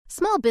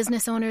Small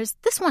business owners,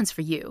 this one's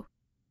for you.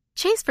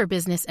 Chase for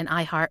Business and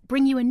iHeart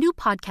bring you a new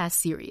podcast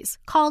series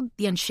called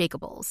The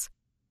Unshakables.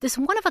 This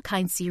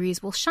one-of-a-kind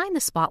series will shine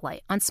the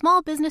spotlight on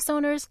small business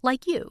owners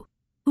like you,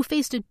 who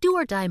faced a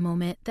do-or-die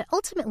moment that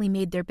ultimately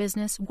made their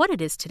business what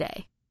it is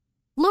today.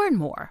 Learn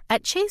more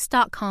at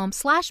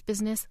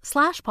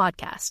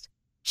chase.com/business/podcast.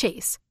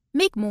 Chase,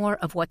 make more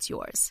of what's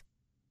yours.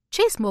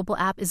 Chase mobile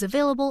app is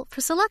available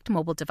for select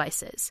mobile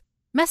devices.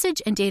 Message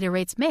and data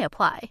rates may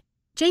apply.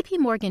 J.P.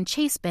 Morgan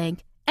Chase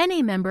Bank,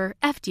 N.A. member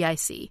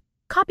FDIC.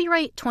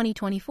 Copyright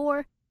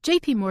 2024,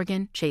 J.P.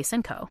 Morgan Chase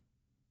 & Co.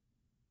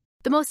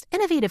 The most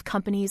innovative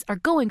companies are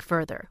going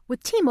further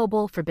with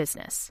T-Mobile for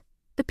Business.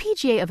 The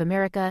PGA of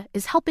America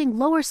is helping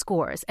lower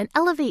scores and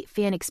elevate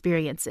fan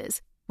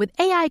experiences with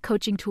AI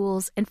coaching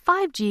tools and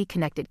 5G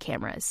connected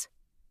cameras.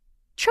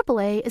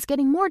 AAA is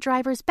getting more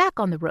drivers back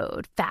on the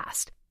road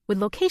fast with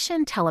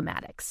location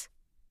telematics.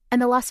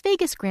 And the Las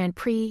Vegas Grand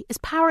Prix is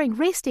powering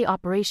race day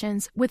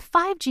operations with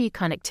 5G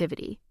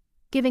connectivity,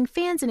 giving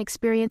fans an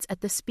experience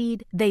at the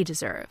speed they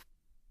deserve.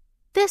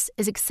 This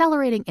is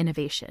accelerating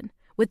innovation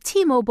with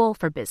T-Mobile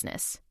for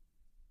Business.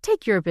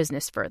 Take your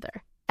business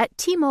further at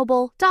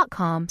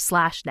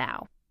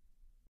T-Mobile.com/now.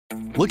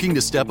 Looking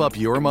to step up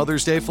your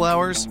Mother's Day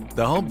flowers?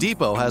 The Home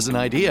Depot has an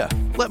idea.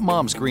 Let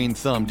Mom's green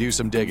thumb do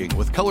some digging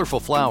with colorful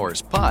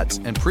flowers, pots,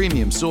 and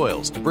premium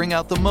soils to bring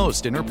out the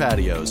most in her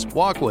patios,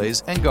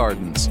 walkways, and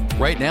gardens.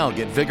 Right now,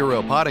 get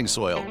Vigoro potting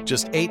soil,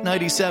 just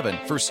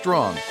 $8.97 for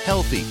strong,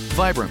 healthy,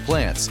 vibrant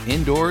plants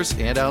indoors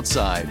and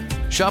outside.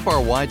 Shop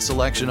our wide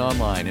selection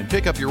online and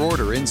pick up your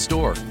order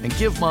in-store and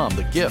give Mom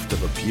the gift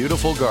of a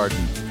beautiful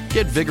garden.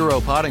 Get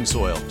Vigoro potting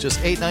soil, just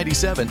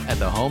 $8.97 at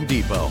the Home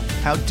Depot.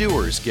 How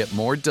doers get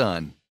more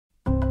done.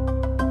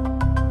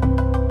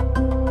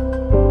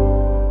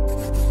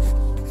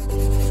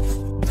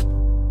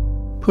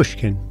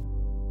 Pushkin.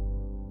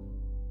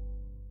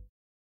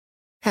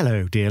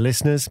 Hello, dear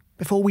listeners.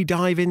 Before we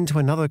dive into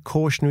another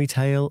cautionary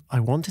tale,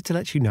 I wanted to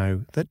let you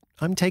know that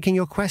I'm taking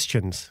your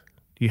questions.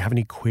 Do you have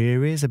any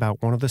queries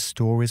about one of the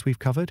stories we've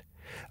covered?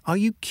 Are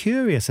you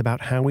curious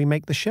about how we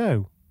make the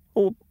show?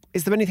 Or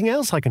is there anything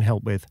else I can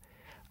help with?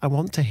 I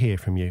want to hear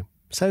from you.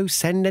 So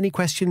send any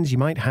questions you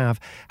might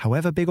have,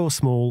 however big or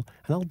small,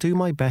 and I'll do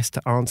my best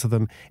to answer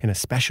them in a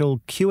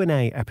special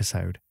Q&A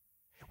episode.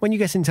 When you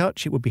get in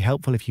touch, it would be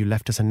helpful if you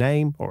left us a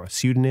name or a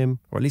pseudonym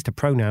or at least a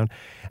pronoun.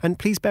 And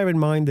please bear in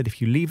mind that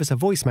if you leave us a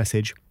voice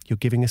message, you're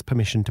giving us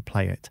permission to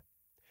play it.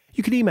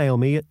 You can email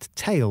me at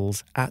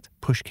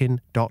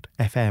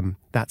tales@pushkin.fm.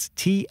 That's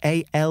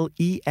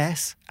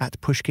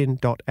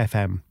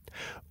TALES@pushkin.fm.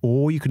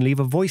 Or you can leave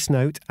a voice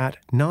note at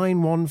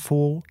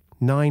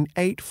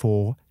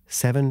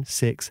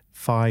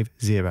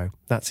 914-984-7650.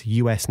 That's a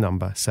US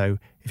number, so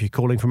if you're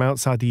calling from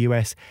outside the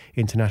US,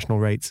 international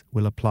rates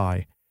will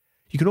apply.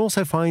 You can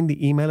also find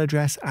the email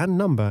address and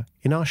number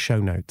in our show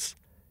notes.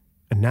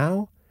 And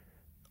now,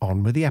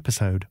 on with the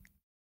episode.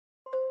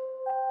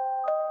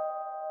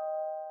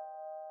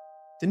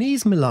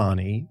 Denise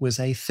Milani was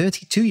a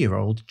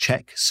 32-year-old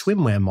Czech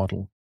swimwear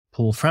model.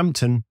 Paul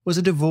Frampton was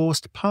a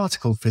divorced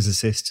particle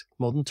physicist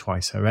more than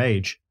twice her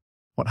age.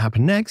 What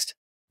happened next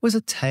was a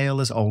tale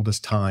as old as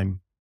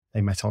time. They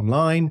met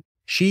online.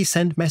 She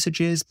sent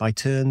messages, by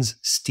turns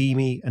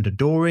steamy and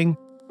adoring.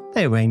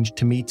 They arranged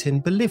to meet in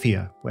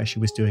Bolivia, where she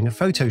was doing a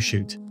photo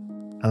shoot.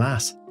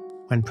 Alas,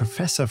 when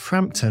Professor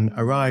Frampton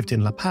arrived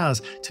in La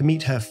Paz to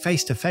meet her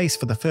face-to-face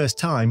for the first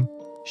time,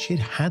 she'd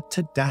had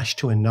to dash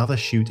to another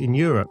shoot in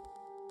Europe.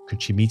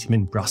 Could she meet him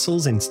in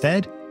Brussels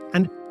instead?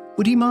 And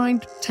would he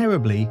mind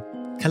terribly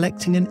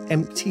collecting an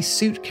empty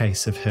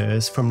suitcase of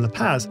hers from La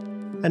Paz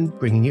and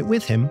bringing it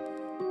with him?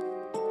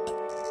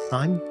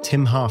 I'm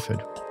Tim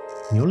Harford,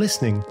 and you're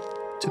listening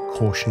to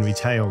Cautionary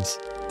Tales.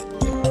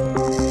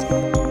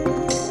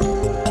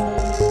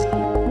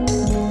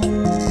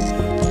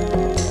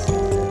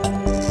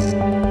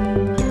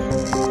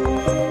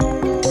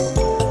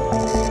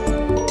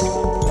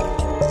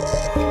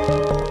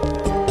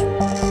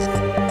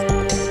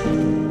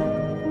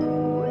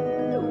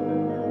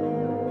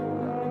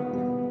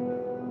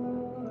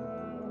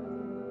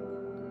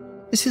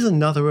 This is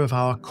another of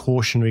our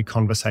cautionary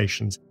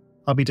conversations.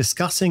 I'll be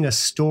discussing a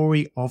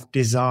story of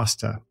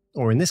disaster,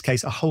 or in this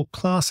case, a whole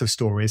class of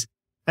stories,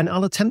 and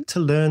I'll attempt to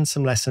learn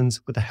some lessons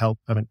with the help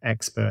of an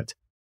expert.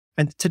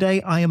 And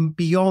today I am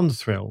beyond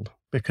thrilled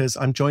because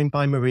I'm joined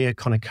by Maria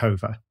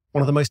Konnikova,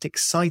 one of the most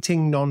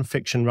exciting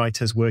non-fiction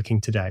writers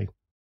working today.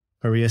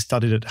 Maria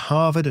studied at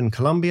Harvard and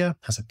Columbia,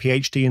 has a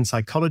PhD in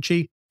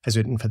psychology, has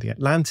written for The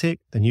Atlantic,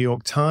 The New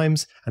York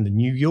Times, and The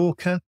New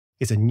Yorker,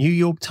 is a New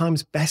York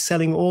Times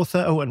best-selling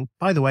author. Oh, and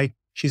by the way,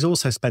 she's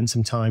also spent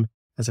some time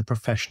as a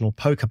professional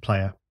poker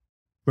player.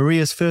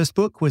 Maria's first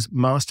book was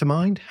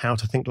Mastermind, How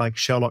to Think Like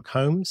Sherlock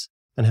Holmes,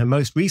 and her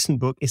most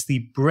recent book is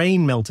the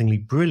brain-meltingly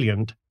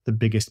brilliant The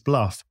Biggest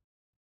Bluff.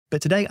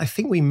 But today, I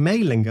think we may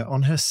linger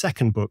on her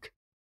second book,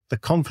 The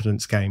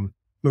Confidence Game.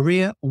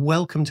 Maria,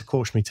 welcome to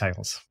Cautionary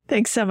Tales.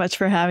 Thanks so much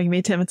for having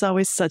me, Tim. It's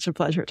always such a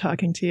pleasure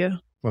talking to you.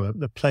 Well,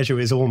 the pleasure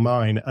is all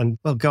mine. And,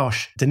 well,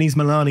 gosh, Denise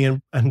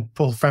Milani and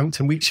Paul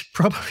Frampton, we should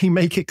probably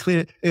make it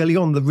clear early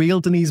on, the real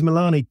Denise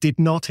Milani did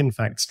not, in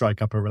fact,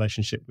 strike up a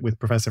relationship with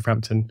Professor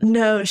Frampton.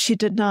 No, she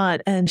did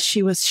not. And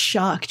she was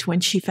shocked when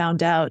she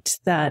found out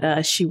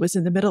that she was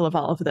in the middle of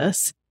all of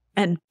this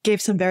and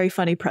gave some very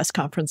funny press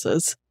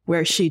conferences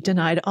where she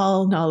denied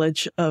all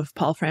knowledge of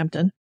Paul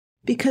Frampton.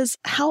 Because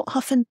how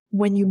often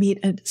when you meet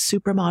a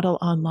supermodel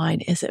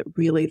online, is it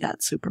really that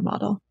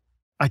supermodel?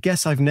 I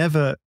guess I've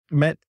never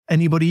met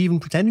anybody even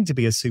pretending to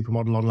be a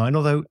supermodel online,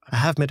 although I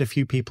have met a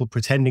few people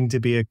pretending to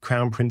be a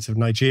crown prince of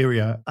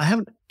Nigeria. I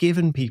haven't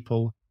given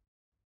people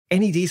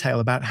any detail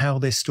about how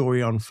this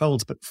story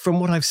unfolds, but from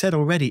what I've said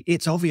already,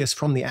 it's obvious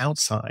from the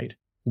outside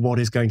what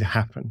is going to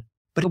happen.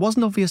 But it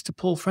wasn't obvious to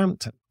Paul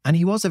Frampton, and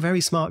he was a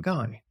very smart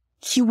guy.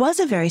 He was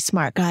a very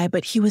smart guy,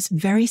 but he was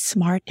very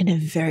smart in a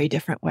very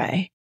different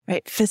way,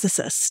 right?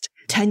 Physicist,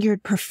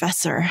 tenured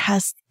professor,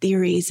 has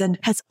theories and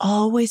has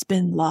always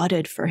been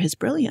lauded for his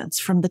brilliance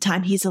from the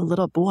time he's a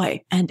little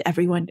boy. And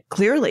everyone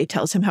clearly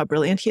tells him how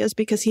brilliant he is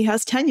because he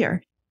has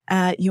tenure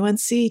at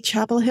UNC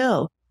Chapel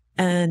Hill.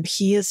 And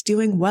he is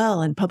doing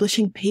well and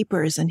publishing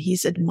papers and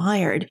he's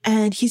admired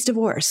and he's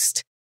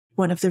divorced.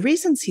 One of the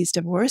reasons he's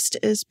divorced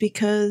is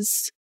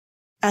because,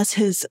 as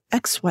his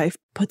ex-wife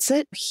puts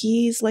it,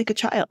 he's like a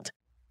child.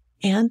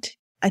 And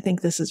I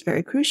think this is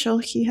very crucial.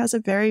 He has a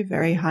very,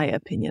 very high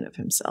opinion of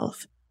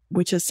himself,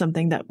 which is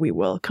something that we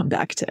will come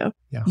back to.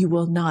 Yeah. You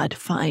will not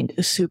find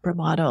a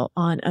supermodel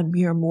on a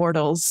mere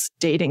mortal's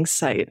dating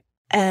site.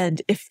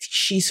 And if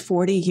she's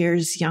 40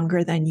 years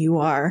younger than you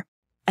are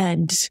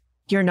and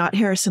you're not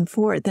Harrison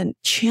Ford, then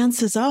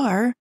chances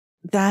are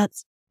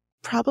that's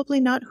probably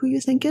not who you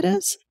think it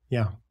is.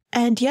 Yeah.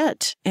 And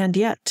yet,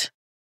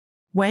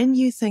 when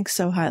you think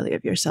so highly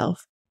of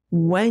yourself,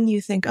 when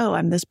you think, oh,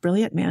 I'm this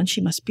brilliant man, she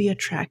must be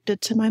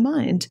attracted to my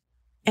mind.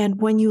 And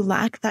when you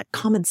lack that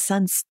common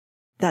sense,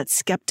 that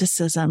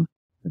skepticism,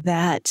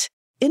 that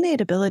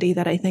innate ability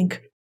that I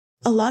think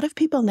a lot of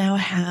people now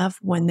have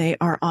when they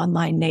are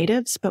online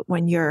natives, but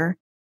when you're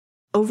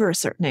over a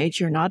certain age,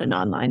 you're not an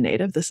online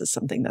native. This is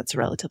something that's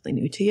relatively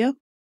new to you.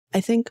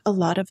 I think a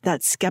lot of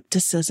that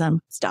skepticism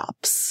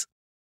stops.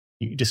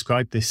 You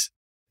described this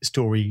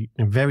story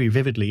very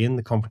vividly in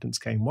The Confidence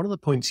Game. One of the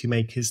points you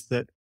make is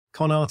that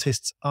con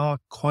artists are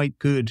quite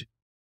good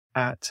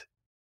at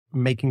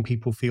making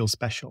people feel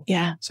special.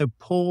 Yeah. So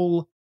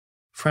Paul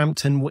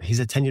Frampton, he's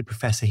a tenured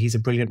professor, he's a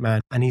brilliant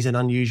man, and he's an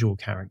unusual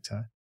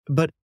character.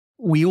 But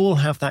we all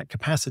have that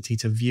capacity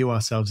to view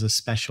ourselves as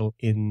special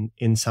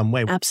in some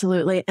way.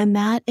 Absolutely. And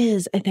that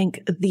is, I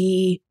think,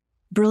 the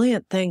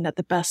brilliant thing that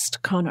the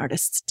best con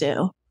artists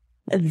do.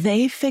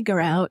 They figure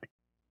out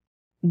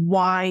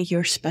why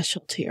you're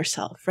special to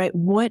yourself, right?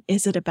 What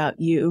is it about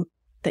you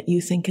that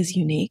you think is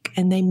unique?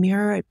 And they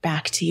mirror it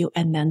back to you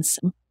and then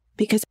some.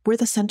 Because we're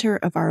the center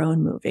of our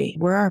own movie.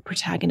 We're our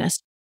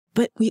protagonist.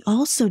 But we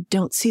also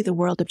don't see the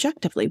world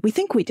objectively. We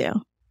think we do.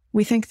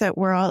 We think that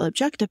we're all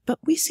objective, but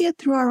we see it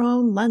through our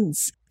own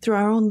lens, through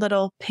our own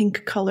little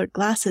pink-colored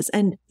glasses.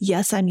 And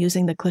yes, I'm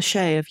using the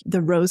cliche of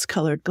the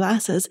rose-colored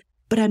glasses,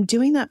 but I'm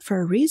doing that for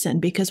a reason,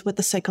 because what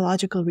the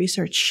psychological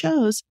research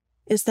shows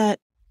is that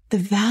the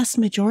vast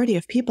majority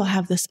of people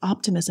have this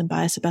optimism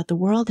bias about the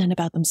world and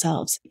about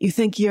themselves. You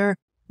think you're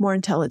more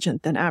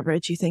intelligent than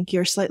average. You think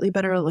you're slightly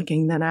better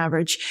looking than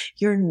average.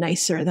 You're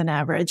nicer than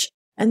average.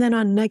 And then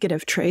on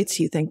negative traits,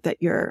 you think that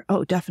you're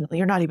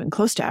not even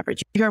close to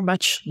average. You're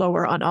much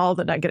lower on all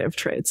the negative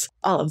traits.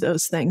 All of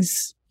those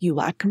things you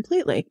lack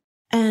completely.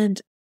 And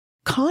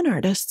con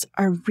artists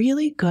are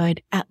really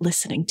good at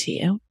listening to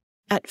you,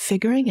 at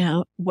figuring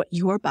out what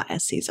your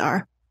biases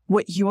are,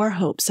 what your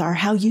hopes are,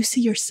 how you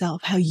see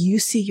yourself, how you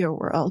see your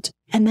world.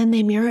 And then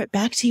they mirror it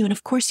back to you. And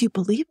of course you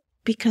believe it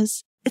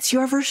because it's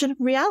your version of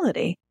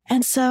reality.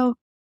 And so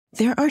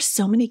there are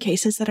so many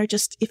cases that are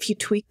just, if you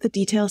tweak the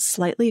details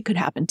slightly, it could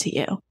happen to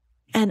you.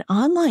 And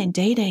online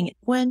dating,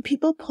 when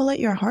people pull at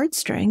your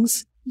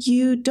heartstrings,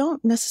 you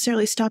don't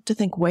necessarily stop to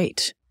think,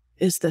 wait,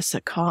 is this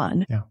a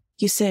con? Yeah.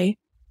 You say,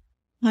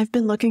 I've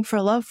been looking for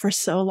love for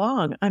so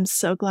long. I'm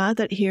so glad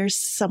that here's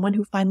someone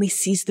who finally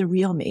sees the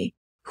real me,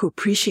 who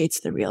appreciates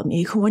the real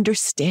me, who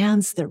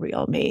understands the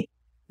real me.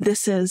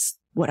 This is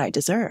what I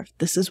deserve.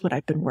 This is what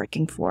I've been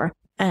working for.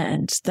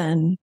 And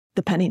then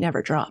the penny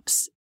never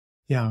drops.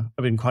 Yeah,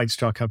 I've been quite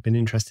struck. I've been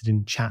interested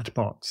in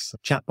chatbots.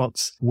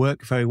 Chatbots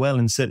work very well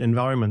in certain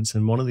environments,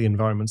 and one of the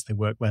environments they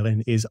work well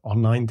in is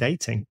online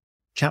dating.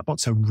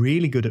 Chatbots are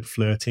really good at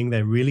flirting.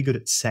 They're really good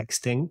at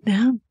sexting.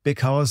 Yeah.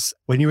 Because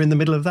when you're in the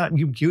middle of that,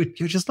 you're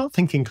just not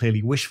thinking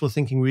clearly. Wishful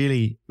thinking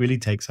really, really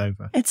takes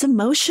over. It's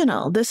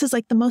emotional. This is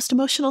like the most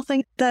emotional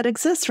thing that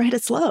exists, right?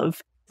 It's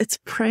love. It's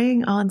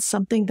preying on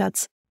something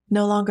that's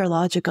no longer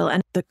logical.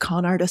 And the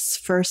con artist's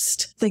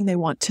first thing they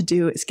want to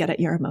do is get at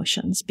your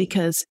emotions,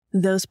 because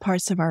those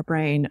parts of our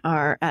brain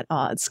are at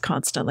odds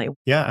constantly.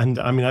 Yeah. And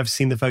I mean, I've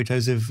seen the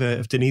photos of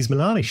Denise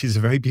Milani. She's a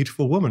very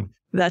beautiful woman.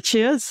 That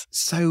she is.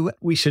 So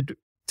we should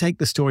take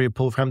the story of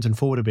Paul Frampton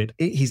forward a bit.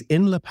 He's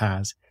in La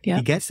Paz. Yeah.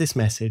 He gets this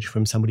message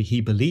from somebody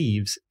he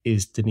believes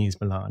is Denise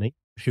Milani.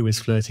 who is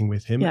flirting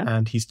with him, Yeah.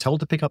 and he's told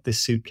to pick up this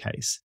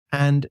suitcase.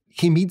 And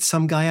he meets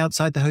some guy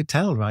outside the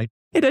hotel, right?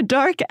 In a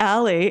dark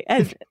alley.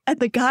 And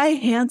the guy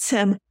hands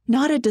him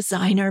not a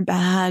designer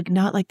bag,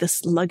 not like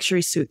this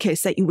luxury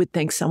suitcase that you would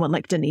think someone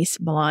like Denise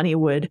Milani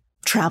would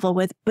travel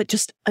with, but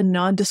just a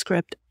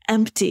nondescript,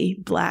 empty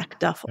black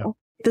duffel. Yep.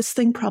 This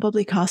thing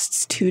probably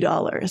costs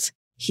 $2.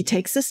 He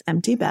takes this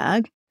empty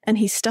bag and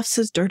he stuffs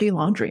his dirty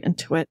laundry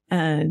into it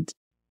and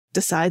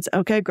decides,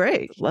 okay,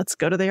 great, let's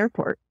go to the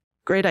airport.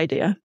 Great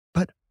idea.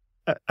 But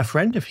a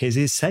friend of his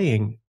is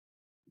saying,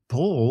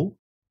 Paul,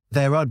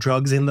 there are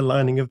drugs in the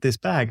lining of this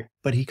bag,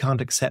 but he can't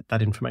accept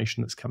that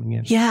information that's coming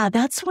in. Yeah,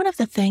 that's one of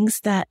the things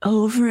that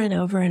over and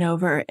over and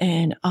over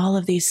in all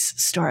of these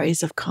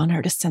stories of con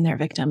artists and their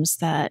victims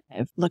that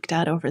I've looked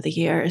at over the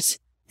years,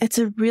 it's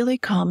a really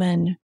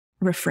common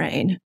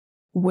refrain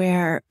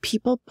where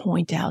people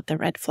point out the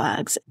red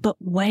flags. But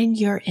when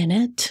you're in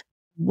it,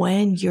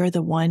 when you're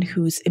the one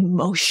who's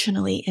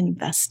emotionally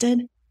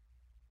invested,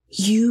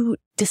 you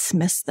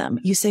dismiss them.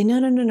 You say,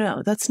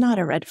 no, that's not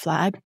a red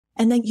flag.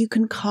 And then you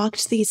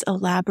concoct these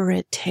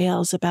elaborate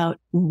tales about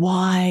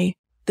why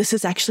this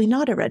is actually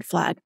not a red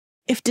flag.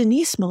 If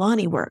Denise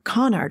Milani were a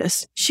con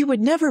artist, she would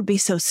never be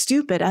so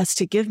stupid as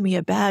to give me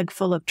a bag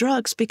full of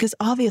drugs, because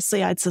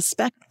obviously I'd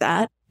suspect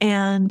that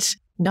and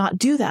not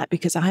do that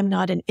because I'm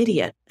not an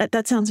idiot.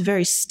 That sounds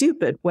very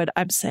stupid when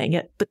I'm saying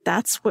it, but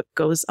that's what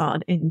goes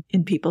on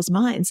in people's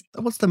minds.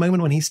 What's the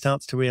moment when he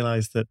starts to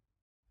realize that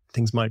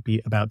things might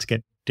be about to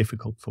get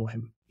difficult for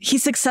him? He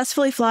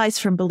successfully flies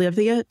from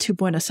Bolivia to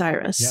Buenos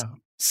Aires. Yeah.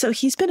 So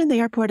he's been in the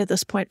airport at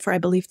this point for, I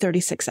believe,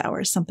 36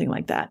 hours, something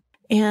like that.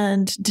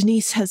 And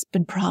Denise has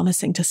been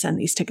promising to send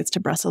these tickets to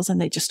Brussels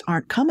and they just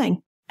aren't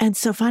coming. And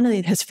so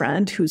finally his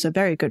friend, who's a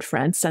very good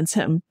friend, sends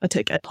him a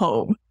ticket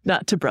home,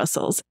 not to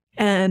Brussels.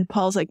 And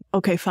Paul's like,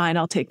 okay, fine,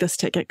 I'll take this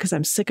ticket because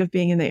I'm sick of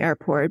being in the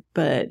airport,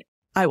 but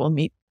I will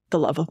meet the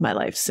love of my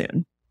life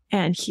soon.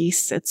 And he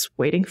sits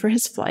waiting for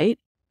his flight.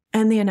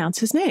 And they announce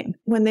his name.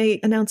 When they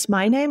announce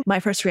my name, my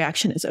first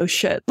reaction is, oh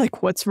shit,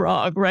 like what's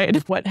wrong, right?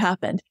 What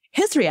happened?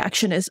 His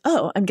reaction is,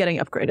 oh, I'm getting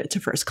upgraded to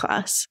first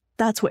class.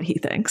 That's what he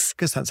thinks.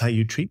 Because that's how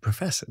you treat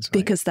professors, right?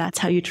 Because that's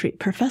how you treat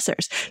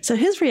professors. So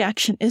his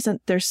reaction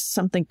isn't there's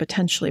something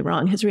potentially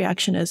wrong. His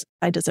reaction is,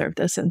 I deserve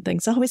this. And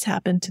things always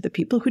happen to the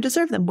people who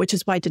deserve them, which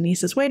is why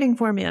Denise is waiting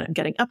for me and I'm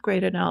getting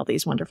upgraded and all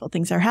these wonderful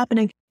things are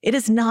happening. It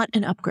is not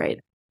an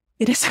upgrade.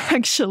 It is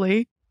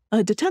actually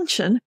a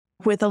detention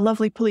with a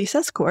lovely police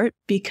escort,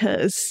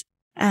 because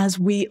as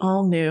we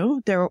all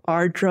knew, there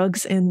are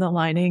drugs in the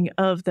lining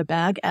of the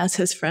bag, as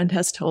his friend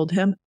has told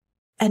him.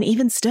 And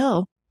even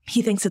still,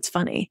 he thinks it's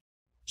funny.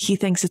 He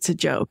thinks it's a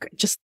joke.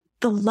 Just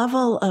the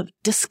level of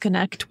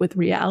disconnect with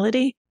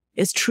reality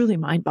is truly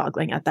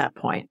mind-boggling at that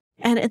point.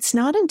 And it's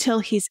not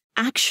until he's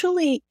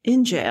actually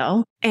in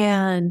jail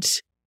and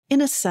in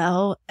a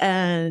cell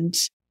and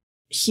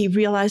he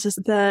realizes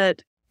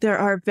that there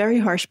are very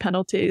harsh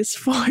penalties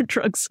for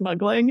drug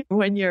smuggling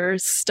when you're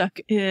stuck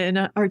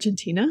in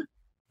Argentina.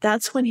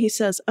 That's when he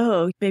says,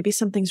 oh, maybe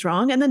something's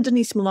wrong. And then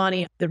Denise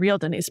Milani, the real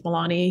Denise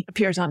Milani,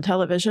 appears on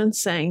television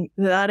saying,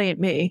 that ain't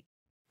me.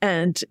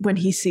 And when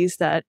he sees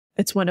that,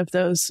 it's one of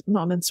those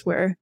moments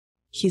where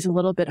he's a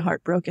little bit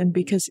heartbroken,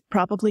 because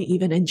probably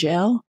even in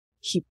jail,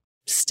 he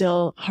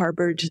still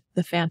harbored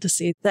the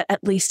fantasy that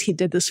at least he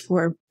did this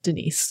for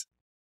Denise.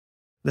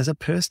 There's a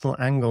personal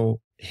angle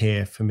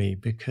here for me,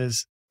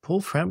 because Paul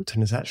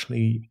Frampton is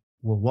actually,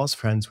 was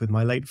friends with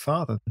my late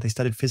father. They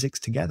studied physics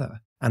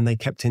together and they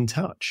kept in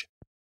touch.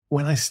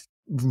 When I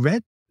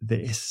read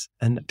this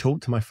and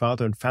talked to my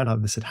father and found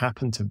out this had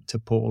happened to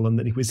Paul and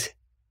that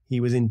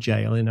he was in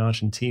jail in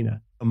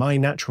Argentina, my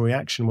natural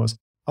reaction was,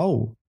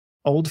 oh,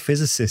 old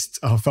physicists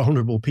are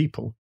vulnerable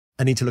people.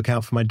 I need to look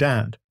out for my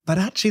dad. But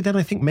actually then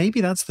I think maybe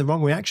that's the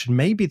wrong reaction.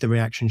 Maybe the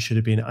reaction should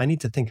have been, I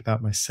need to think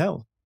about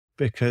myself,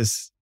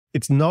 because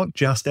it's not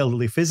just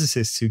elderly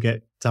physicists who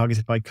get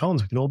targeted by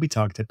cons. We can all be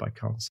targeted by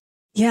cons.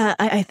 Yeah,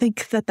 I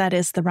think that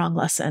is the wrong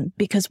lesson,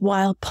 because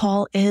while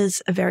Paul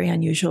is a very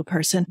unusual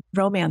person,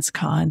 romance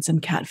cons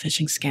and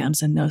catfishing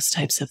scams and those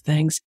types of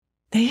things,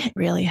 they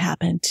really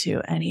happen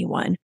to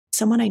anyone.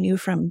 Someone I knew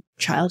from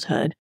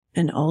childhood,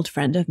 an old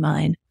friend of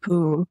mine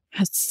who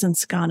has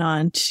since gone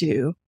on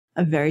to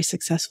a very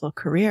successful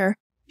career,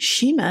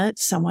 she met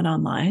someone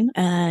online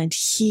and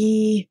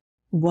he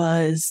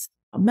was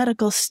a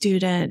medical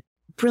student,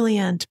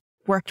 brilliant,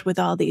 worked with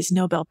all these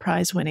Nobel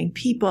Prize winning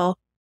people.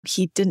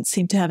 He didn't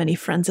seem to have any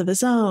friends of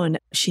his own.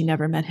 She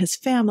never met his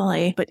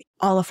family, but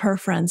all of her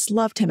friends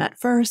loved him at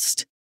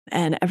first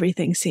and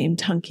everything seemed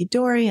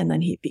hunky-dory. And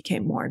then he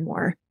became more and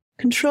more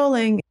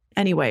controlling.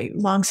 Anyway,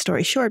 long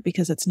story short,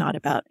 because it's not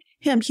about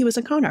him, he was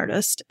a con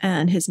artist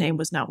and his name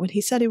was not what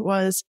he said it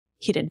was.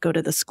 He didn't go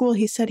to the school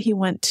he said he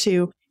went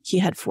to. He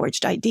had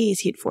forged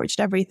IDs. He'd forged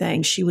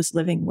everything. She was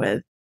living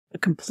with a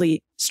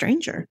complete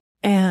stranger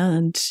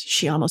and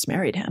she almost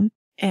married him.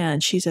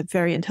 And she's a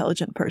very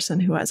intelligent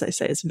person who, as I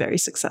say, is very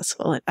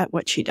successful at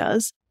what she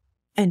does.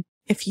 And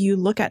if you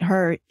look at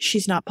her,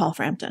 she's not Paul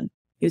Frampton.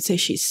 You'd say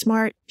she's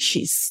smart,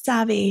 she's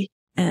savvy,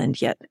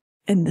 and yet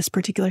in this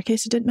particular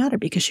case, it didn't matter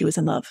because she was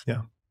in love.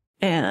 Yeah.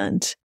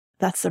 And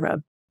that's the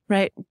rub,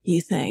 right?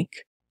 You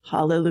think,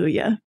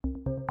 hallelujah.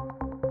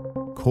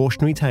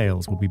 Cautionary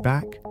Tales will be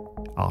back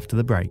after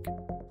the break.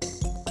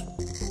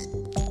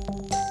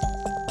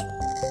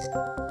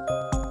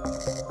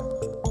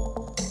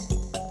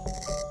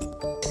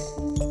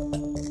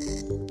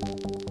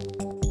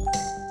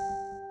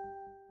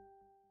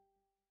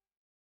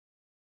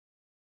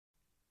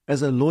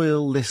 As a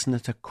loyal listener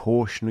to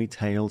Cautionary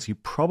Tales, you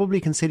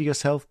probably consider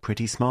yourself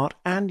pretty smart,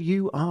 and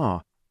you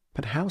are.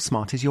 But how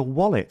smart is your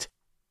wallet?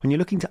 When you're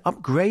looking to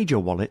upgrade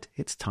your wallet,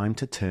 it's time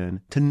to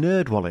turn to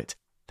NerdWallet.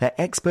 Their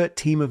expert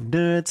team of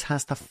nerds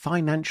has the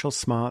financial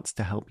smarts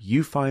to help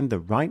you find the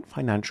right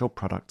financial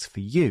products for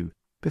you.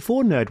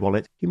 Before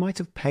NerdWallet, you might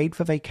have paid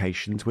for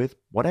vacations with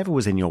whatever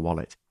was in your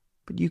wallet,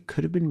 but you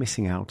could have been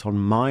missing out on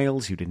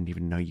miles you didn't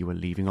even know you were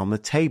leaving on the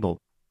table.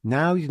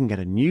 Now you can get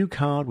a new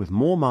card with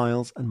more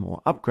miles and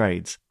more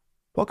upgrades.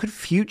 What could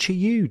future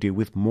you do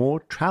with more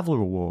travel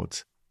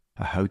rewards?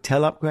 A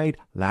hotel upgrade,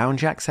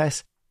 lounge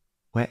access?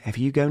 Wherever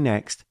you go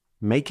next,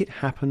 make it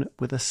happen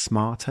with a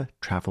smarter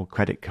travel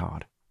credit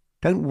card.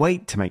 Don't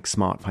wait to make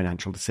smart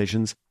financial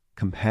decisions.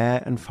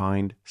 Compare and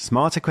find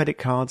smarter credit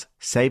cards,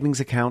 savings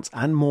accounts,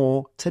 and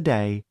more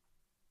today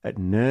at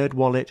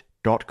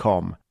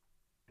nerdwallet.com.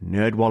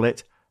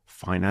 NerdWallet.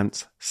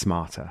 Finance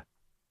smarter.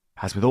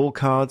 As with all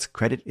cards,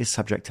 credit is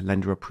subject to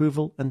lender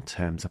approval and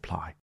terms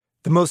apply.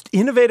 The most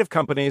innovative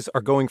companies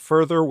are going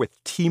further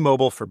with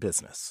T-Mobile for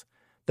Business.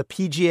 The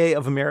PGA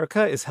of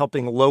America is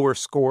helping lower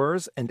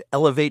scores and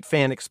elevate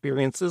fan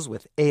experiences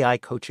with AI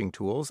coaching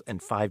tools and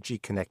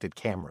 5G connected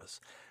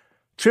cameras.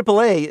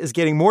 AAA is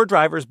getting more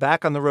drivers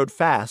back on the road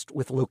fast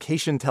with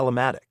location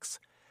telematics.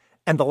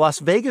 And the Las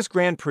Vegas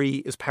Grand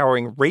Prix is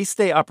powering race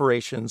day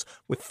operations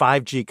with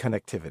 5G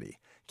connectivity,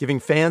 giving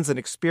fans an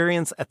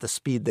experience at the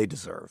speed they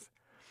deserve.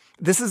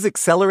 This is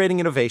accelerating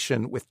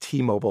innovation with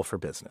T-Mobile for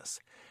Business.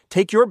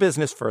 Take your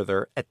business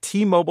further at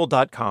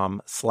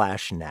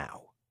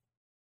T-Mobile.com/now.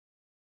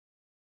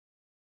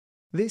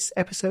 This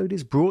episode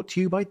is brought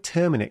to you by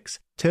Terminix.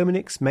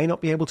 Terminix may not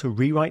be able to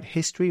rewrite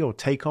history or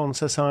take on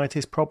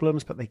society's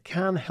problems, but they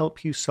can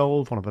help you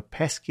solve one of the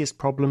peskiest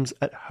problems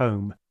at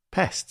home.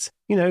 Pests.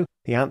 You know,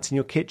 the ants in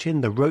your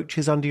kitchen, the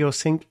roaches under your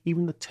sink,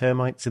 even the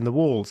termites in the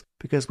walls.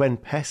 Because when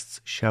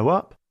pests show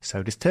up,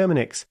 so does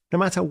Terminix. No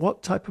matter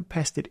what type of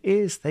pest it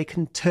is, they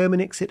can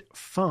Terminix it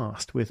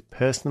fast with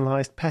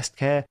personalized pest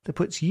care that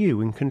puts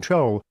you in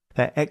control.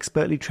 Their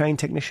expertly trained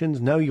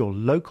technicians know your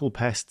local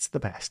pests the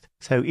best.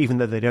 So even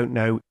though they don't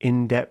know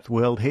in-depth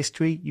world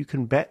history, you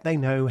can bet they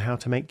know how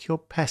to make your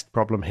pest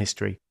problem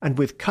history. And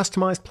with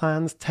customized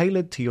plans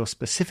tailored to your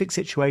specific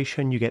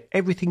situation, you get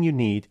everything you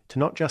need to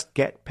not just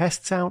get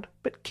pests out,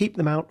 but keep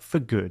them out for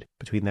good.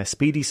 Between their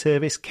speedy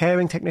service,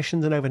 caring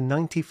technicians, and over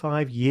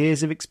 95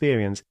 years of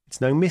experience,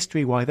 it's no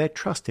mystery why they're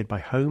trusted by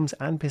homes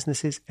and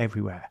businesses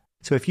everywhere.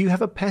 So if you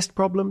have a pest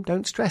problem,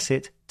 don't stress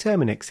it,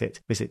 Terminix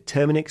it. Visit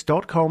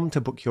Terminix.com to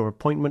book your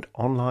appointment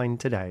online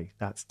today.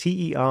 That's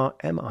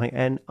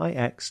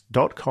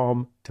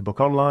Terminix.com to book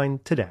online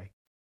today.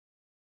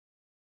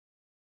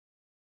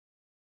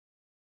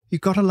 You've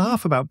got to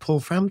laugh about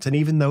Paul Frampton,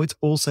 even though it's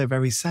also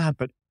very sad.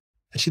 But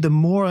actually, the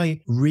more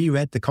I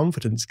reread The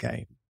Confidence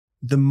Game,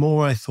 the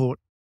more I thought,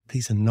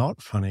 these are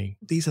not funny.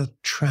 These are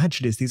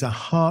tragedies. These are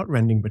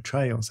heart-rending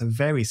betrayals. They're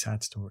very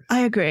sad stories.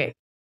 I agree.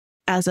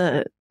 As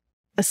a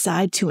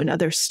aside to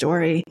another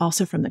story,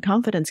 also from The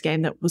Confidence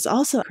Game that was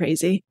also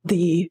crazy,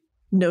 the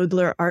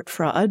Knoedler art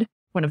fraud,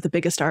 one of the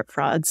biggest art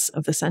frauds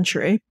of the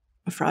century,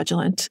 a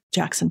fraudulent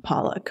Jackson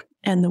Pollock.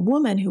 And the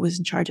woman who was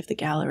in charge of the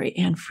gallery,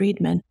 Anne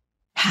Friedman,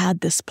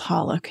 had this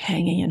Pollock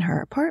hanging in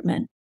her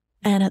apartment.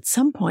 And at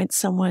some point,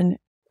 someone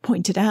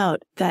pointed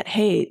out that,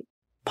 hey,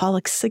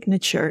 Pollock's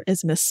signature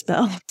is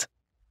misspelled.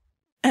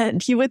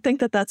 And you would think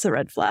that that's a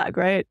red flag,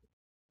 right?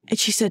 And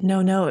she said,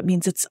 no, it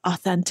means it's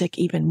authentic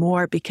even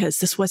more because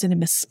this wasn't a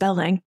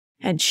misspelling.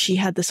 And she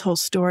had this whole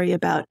story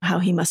about how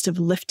he must have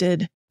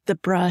lifted the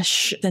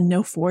brush. Then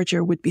no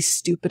forger would be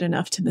stupid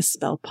enough to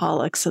misspell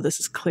Pollock. So this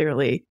is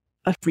clearly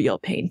a real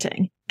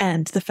painting.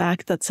 And the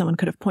fact that someone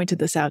could have pointed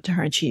this out to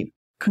her and she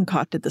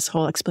concocted this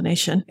whole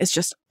explanation is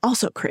just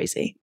also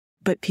crazy.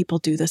 But people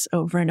do this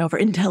over and over,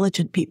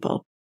 intelligent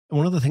people.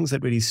 One of the things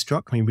that really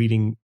struck me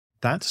reading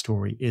that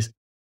story is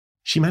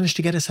she managed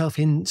to get herself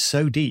in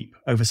so deep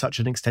over such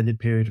an extended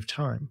period of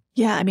time.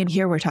 Yeah, I mean,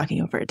 here we're talking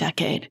over a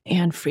decade.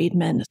 Anne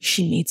Friedman,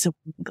 she meets a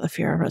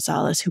Glafira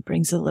Rosales who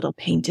brings a little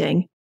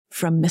painting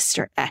from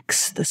Mr.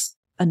 X, this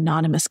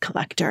anonymous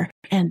collector.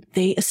 And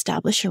they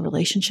establish a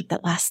relationship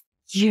that lasts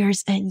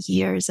years and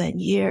years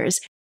and years.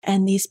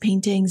 And these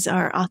paintings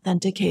are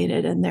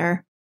authenticated and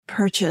they're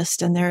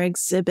purchased and they're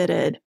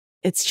exhibited.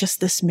 It's just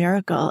this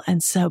miracle.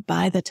 And so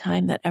by the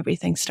time that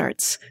everything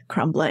starts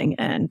crumbling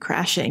and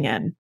crashing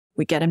and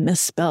we get a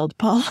misspelled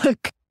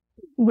Pollock,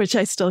 which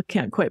I still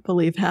can't quite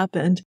believe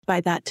happened. By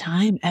that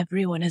time,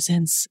 everyone is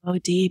in so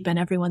deep and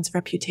everyone's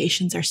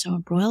reputations are so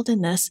embroiled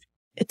in this.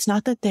 It's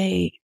not that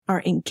they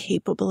are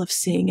incapable of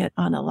seeing it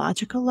on a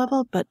logical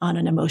level, but on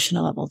an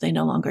emotional level, they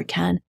no longer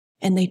can.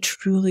 And they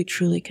truly,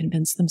 truly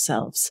convince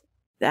themselves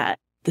that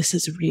this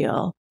is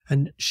real.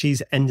 And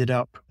she's ended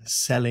up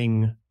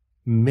selling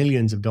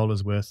millions of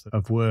dollars worth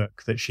of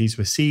work that she's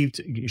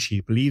received.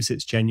 She believes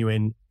it's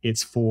genuine,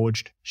 it's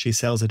forged, she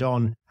sells it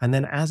on. And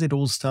then as it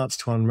all starts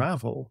to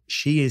unravel,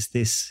 she is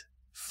this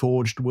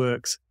forged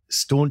work's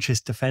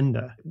staunchest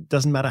defender. It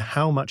doesn't matter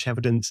how much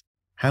evidence,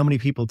 how many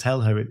people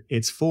tell her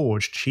it's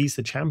forged, she's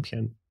the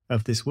champion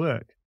of this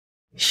work.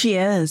 She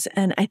is.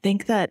 And I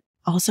think that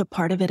also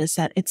part of it is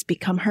that it's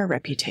become her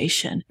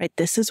reputation, right?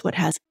 This is what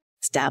has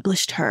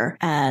established her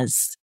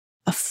as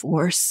a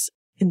force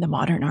in the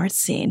modern art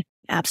scene.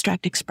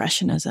 Abstract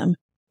expressionism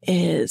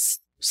is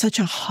such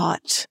a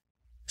hot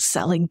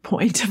selling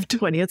point of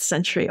 20th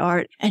century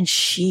art. And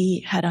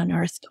she had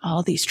unearthed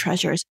all these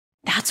treasures.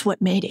 That's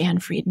what made Anne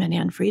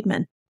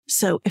Friedman.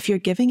 So if you're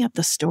giving up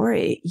the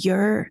story,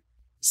 you're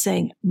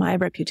saying, my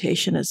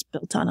reputation is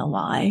built on a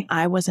lie.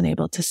 I wasn't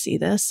able to see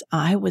this.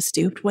 I was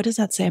duped. What does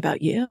that say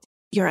about you?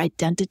 Your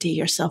identity,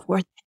 your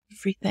self-worth,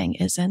 everything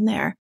is in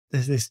there.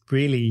 There's this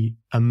really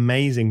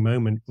amazing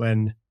moment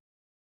when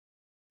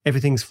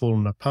everything's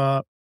fallen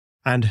apart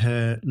and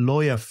her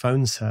lawyer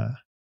phones her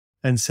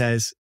and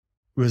says,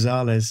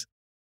 Rosales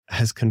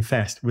has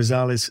confessed.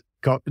 Rosales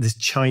got this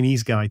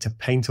Chinese guy to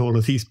paint all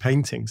of these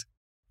paintings.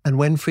 And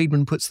when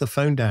Friedman puts the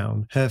phone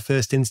down, her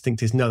first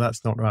instinct is, no,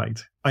 that's not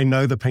right. I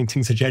know the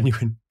paintings are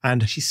genuine.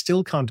 And she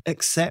still can't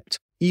accept,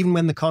 even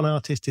when the con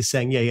artist is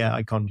saying, yeah,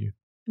 I conned you.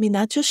 I mean,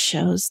 that just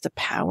shows the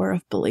power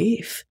of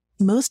belief.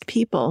 Most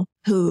people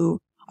who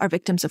are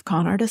victims of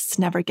con artists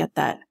never get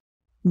that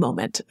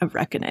moment of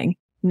reckoning,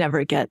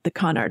 never get the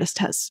con artist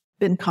has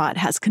been caught,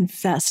 has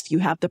confessed. You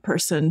have the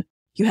person,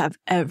 you have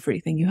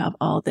everything, you have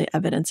all the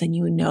evidence, and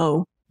you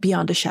know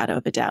beyond a shadow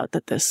of a doubt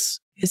that this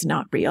is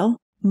not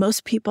real.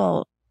 Most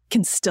people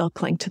can still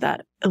cling to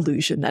that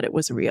illusion that it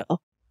was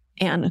real.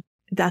 And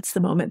that's the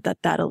moment that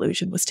that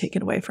illusion was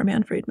taken away from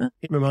Anne Friedman.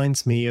 It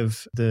reminds me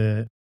of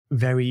the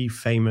very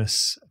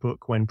famous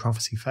book, When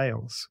Prophecy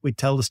Fails. We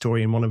tell the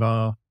story in one of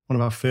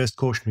our first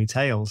cautionary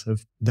tales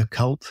of the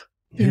cult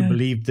who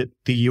believed that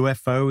the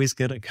UFO is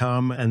going to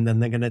come and then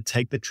they're going to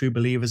take the true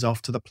believers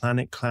off to the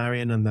planet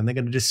Clarion and then they're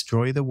going to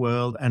destroy the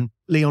world. And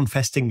Leon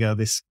Festinger,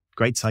 this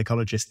great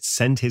psychologist,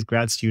 sent his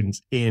grad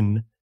students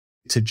in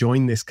to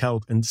join this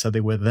cult. And so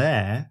they were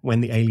there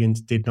when the aliens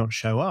did not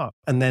show up.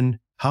 And then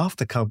half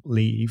the cult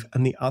leave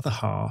and the other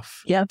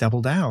half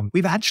double down.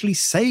 We've actually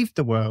saved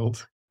the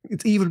world.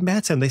 It's even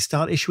better. And they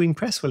start issuing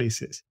press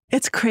releases.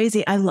 It's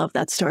crazy. I love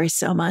that story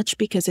so much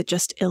because it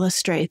just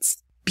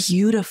illustrates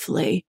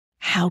beautifully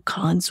how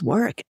cons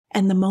work.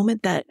 And the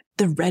moment that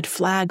the red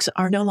flags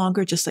are no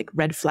longer just like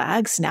red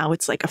flags, now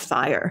it's like a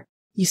fire.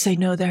 You say,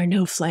 no, there are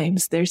no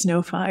flames. There's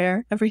no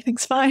fire.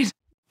 Everything's fine.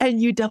 And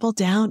you double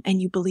down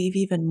and you believe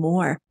even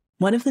more.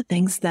 One of the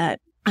things that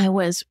I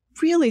was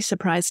really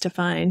surprised to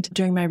find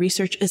during my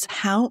research is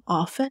how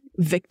often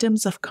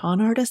victims of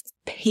con artists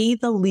pay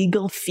the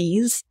legal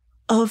fees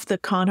of the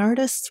con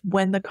artists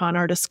when the con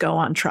artists go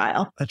on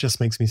trial. That just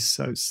makes me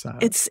so sad.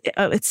 It's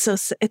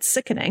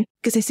sickening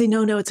because they say,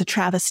 no, it's a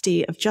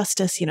travesty of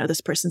justice. You know,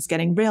 this person's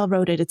getting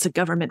railroaded. It's a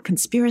government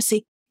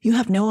conspiracy. You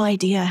have no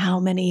idea how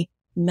many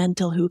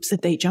mental hoops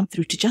that they jump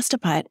through to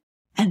justify it.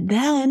 And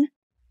then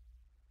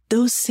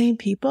those same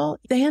people,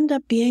 they end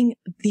up being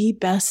the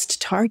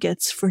best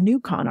targets for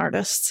new con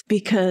artists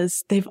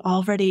because they've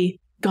already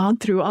gone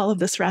through all of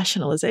this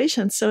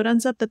rationalization. So it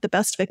ends up that the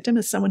best victim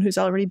is someone who's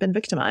already been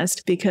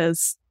victimized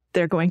because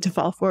they're going to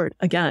fall for it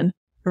again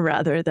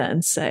rather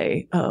than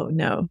say, oh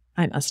no,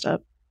 I messed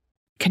up.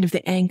 Kind of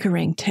the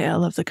anchoring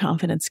tale of the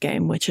confidence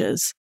game, which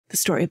is the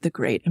story of the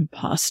great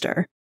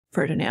imposter,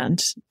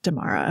 Ferdinand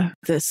Damara,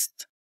 this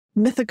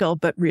mythical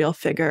but real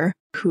figure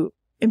who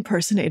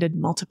impersonated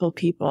multiple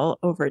people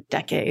over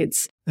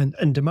decades. And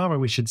Damara,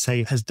 we should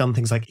say, has done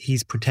things like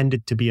he's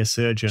pretended to be a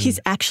surgeon. He's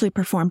actually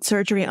performed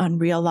surgery on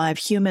real live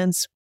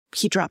humans.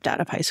 He dropped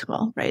out of high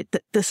school, right?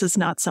 This is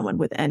not someone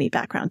with any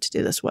background to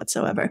do this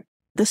whatsoever.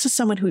 This is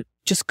someone who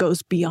just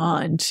goes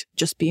beyond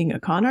just being a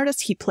con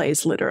artist. He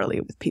plays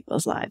literally with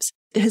people's lives.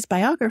 His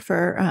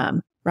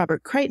biographer,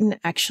 Robert Crichton,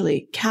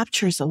 actually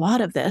captures a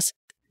lot of this.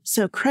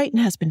 So Crichton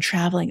has been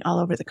traveling all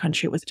over the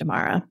country with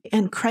Damara,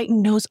 and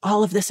Crichton knows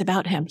all of this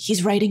about him.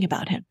 He's writing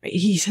about him. Right?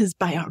 He's his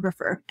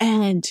biographer,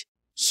 and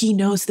he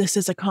knows this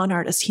is a con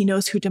artist. He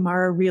knows who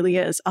Damara really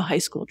is, a high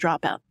school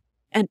dropout.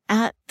 And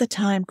at the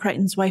time,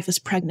 Crichton's wife is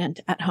pregnant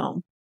at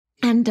home,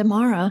 and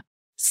Damara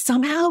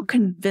somehow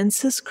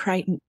convinces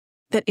Crichton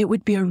that it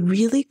would be a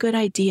really good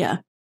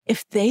idea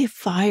if they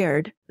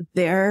fired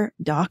their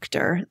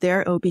doctor,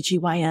 their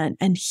OBGYN,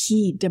 and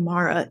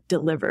Damara,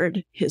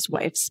 delivered his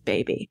wife's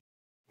baby.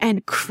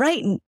 And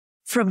Crichton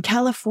from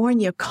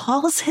California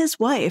calls his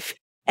wife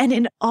and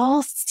in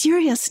all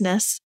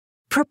seriousness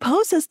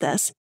proposes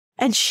this.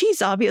 And she's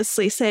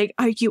obviously saying,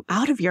 are you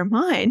out of your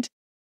mind?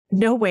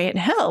 No way in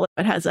hell.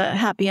 It has a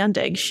happy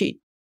ending. She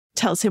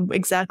tells him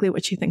exactly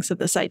what she thinks of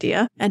this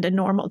idea. And a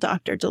normal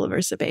doctor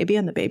delivers the baby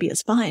and the baby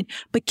is fine.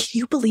 But can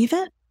you believe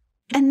it?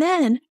 And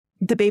then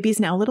the baby's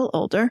now a little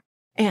older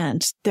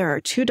and there are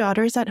 2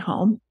 daughters at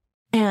home.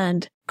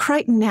 And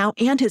Crichton now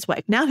and his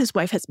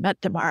wife has met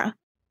Damara.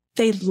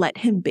 They let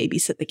him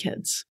babysit the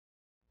kids,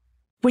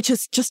 which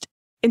is just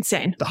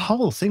insane. The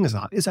whole thing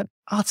is an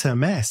utter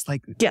mess.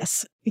 Like,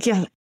 yes.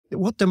 Yeah.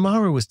 What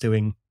Damara was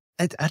doing,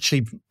 it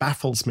actually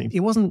baffles me.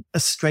 It wasn't a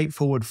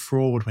straightforward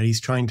fraud where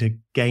he's trying to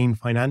gain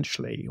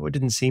financially, or it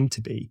didn't seem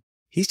to be.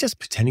 He's just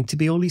pretending to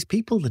be all these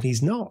people that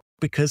he's not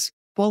because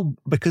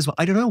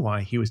I don't know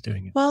why he was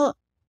doing it. Well,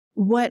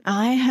 what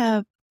I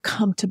have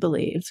come to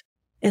believe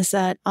is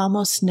that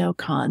almost no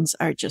cons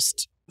are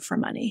just for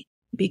money,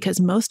 because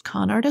most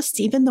con artists,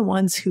 even the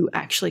ones who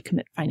actually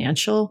commit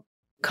financial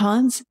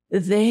cons,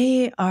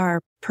 they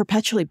are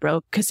perpetually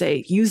broke because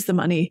they use the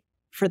money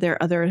for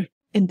their other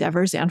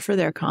endeavors and for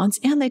their cons,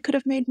 and they could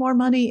have made more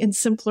money in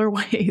simpler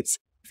ways.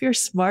 If you're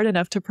smart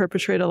enough to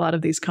perpetrate a lot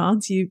of these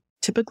cons, you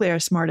typically are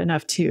smart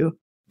enough to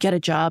get a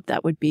job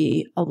that would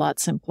be a lot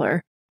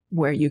simpler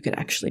where you could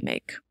actually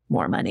make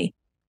more money.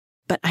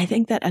 But I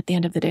think that at the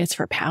end of the day, it's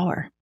for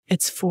power.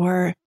 It's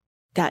for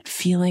that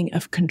feeling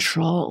of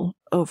control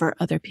over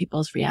other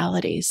people's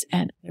realities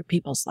and other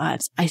people's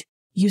lives. I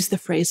used the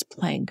phrase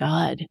playing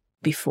God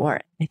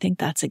before. I think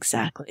that's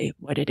exactly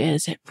what it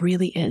is. It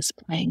really is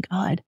playing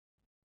God.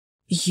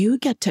 You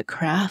get to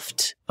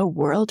craft a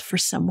world for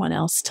someone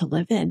else to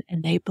live in,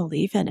 and they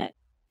believe in it.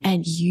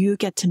 And you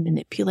get to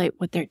manipulate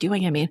what they're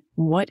doing. I mean,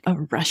 what a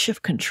rush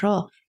of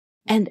control.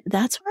 And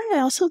that's why I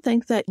also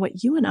think that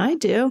what you and I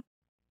do,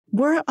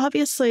 we're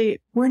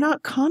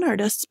not con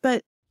artists,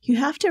 but you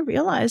have to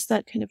realize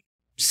that kind of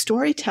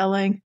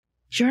storytelling,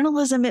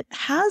 journalism, it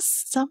has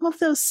some of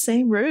those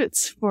same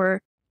roots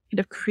for kind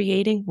of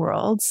creating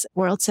worlds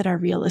that are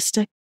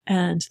realistic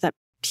and that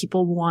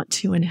people want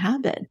to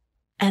inhabit.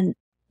 And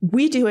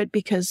we do it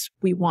because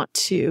we want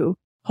to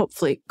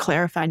hopefully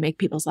clarify and make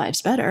people's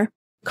lives better.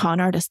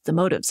 Con artists, the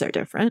motives are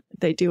different.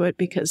 They do it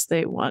because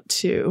they want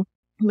to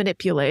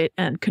manipulate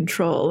and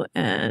control,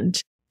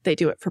 and they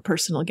do it for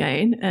personal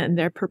gain, and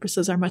their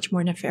purposes are much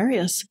more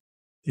nefarious.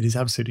 It is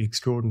absolutely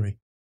extraordinary.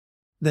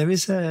 There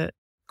is a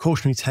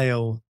cautionary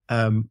tale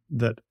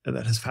that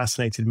has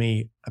fascinated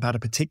me about a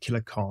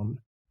particular con,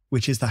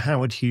 which is the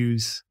Howard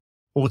Hughes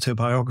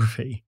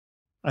autobiography.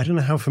 I don't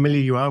know how familiar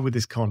you are with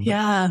this con.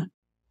 Yeah.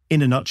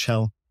 In a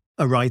nutshell,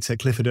 a writer,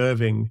 Clifford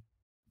Irving,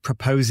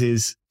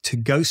 proposes to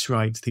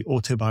ghostwrite the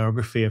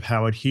autobiography of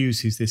Howard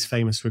Hughes, who's this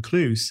famous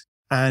recluse,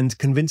 and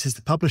convinces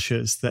the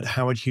publishers that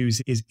Howard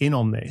Hughes is in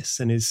on this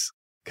and is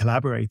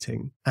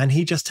collaborating. And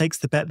he just takes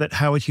the bet that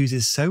Howard Hughes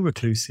is so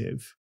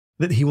reclusive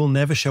that he will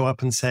never show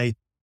up and say,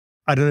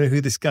 I don't know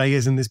who this guy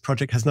is and this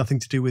project has nothing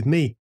to do with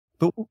me.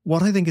 But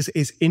what I think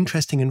is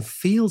interesting and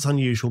feels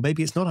unusual,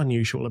 maybe it's not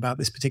unusual about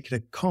this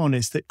particular con,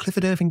 is that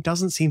Clifford Irving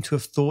doesn't seem to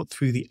have thought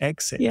through the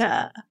exit.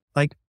 Yeah.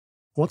 Like,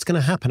 what's going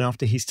to happen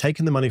after he's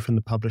taken the money from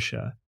the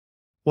publisher?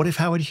 What if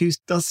Howard Hughes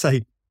does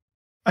say,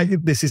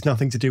 this is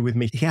nothing to do with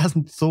me? He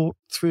hasn't thought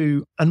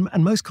through, and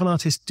most con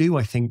artists do,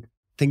 I think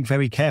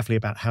very carefully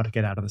about how to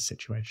get out of the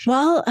situation.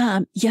 Well,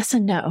 yes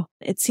and no.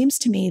 It seems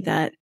to me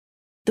that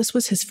this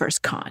was his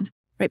first con,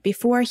 right?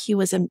 Before, he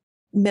was a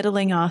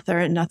middling author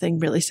and nothing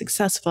really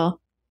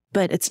successful,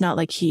 but it's not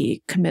like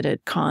he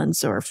committed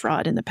cons or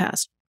fraud in the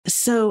past.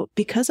 So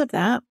because of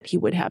that, he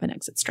would have an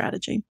exit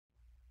strategy.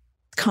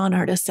 Con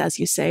artists, as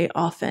you say,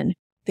 often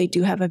they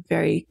do have a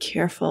very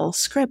careful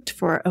script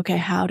for, okay,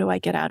 how do I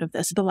get out of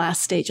this? The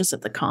last stages of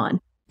the con.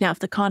 Now, if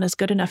the con is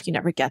good enough, you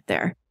never get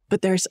there.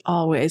 But there's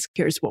always,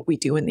 here's what we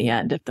do in the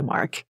end if the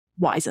mark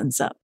wisens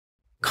up.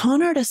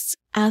 Con artists,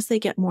 as they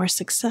get more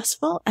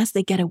successful, as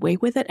they get away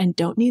with it and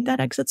don't need that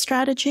exit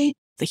strategy,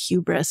 the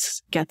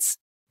hubris gets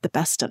the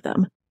best of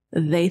them.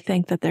 They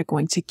think that they're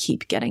going to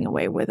keep getting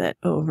away with it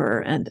over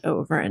and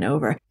over and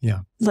over. Yeah.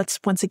 Let's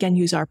once again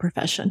use our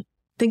profession.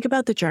 Think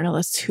about the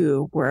journalists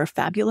who were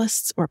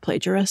fabulists or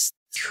plagiarists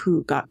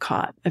who got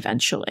caught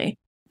eventually.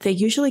 They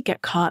usually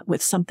get caught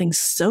with something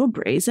so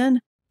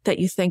brazen that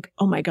you think,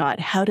 oh my God,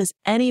 how does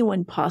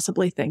anyone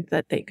possibly think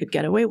that they could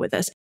get away with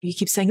this? You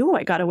keep saying, oh,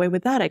 I got away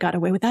with that. I got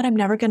away with that. I'm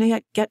never going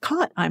to get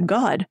caught. I'm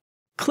God.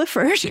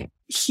 Clifford,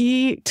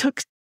 he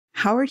took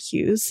Howard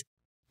Hughes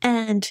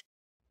and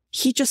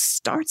he just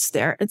starts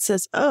there and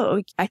says,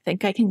 oh, I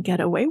think I can get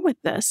away with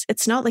this.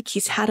 It's not like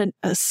he's had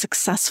a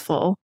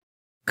successful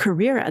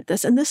career at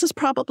this. And this is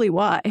probably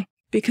why,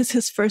 because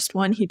his first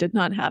one, he did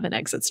not have an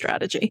exit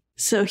strategy.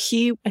 So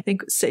he, I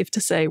think it's safe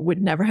to say,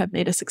 would never have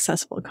made a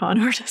successful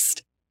con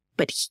artist.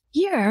 But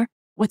here,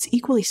 what's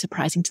equally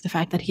surprising to the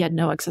fact that he had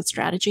no exit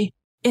strategy,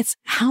 it's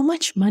how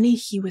much money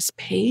he was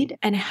paid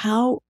and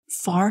how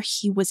far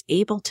he was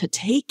able to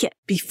take it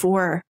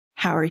before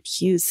Howard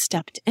Hughes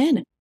stepped in.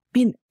 I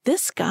mean,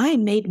 this guy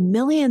made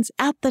millions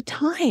at the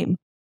time,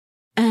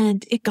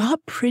 and it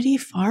got pretty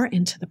far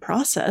into the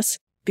process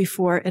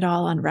before it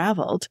all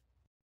unraveled.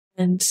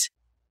 And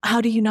how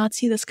do you not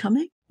see this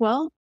coming?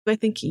 Well, I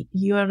think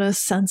you in a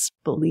sense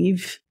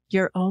believe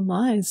your own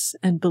lies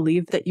and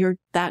believe that you're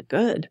that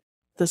good.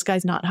 This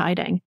guy's not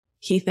hiding.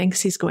 He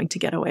thinks he's going to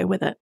get away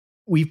with it.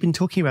 We've been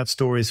talking about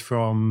stories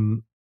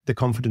from The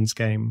Confidence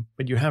Game,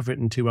 but you have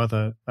written two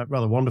other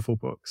rather wonderful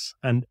books.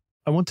 And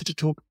I wanted to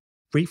talk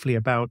briefly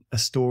about a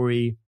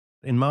story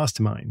in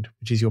Mastermind,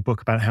 which is your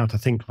book about how to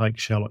think like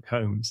Sherlock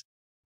Holmes.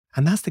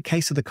 And that's the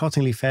case of the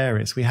Cottingley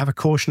Fairies. We have a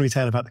cautionary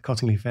tale about the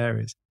Cottingley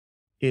Fairies.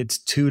 It's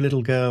two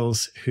little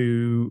girls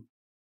who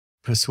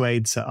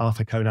persuade Sir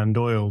Arthur Conan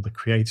Doyle, the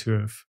creator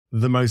of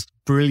the most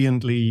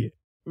brilliantly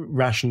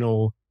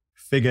rational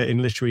figure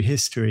in literary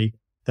history,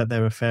 that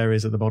there are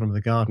fairies at the bottom of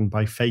the garden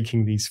by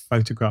faking these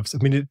photographs. I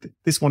mean,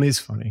 this one is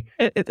funny.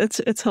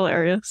 It's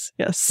hilarious.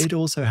 Yes. It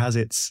also has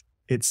its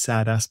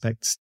sad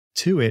aspects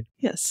to it.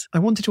 Yes. I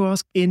wanted to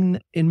ask, in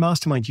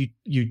Mastermind,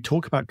 you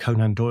talk about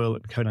Conan Doyle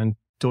and Conan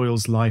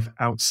Doyle's life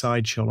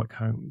outside Sherlock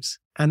Holmes.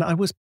 And I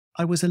was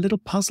a little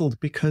puzzled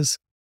because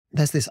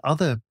there's this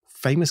other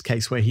famous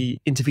case where he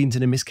intervenes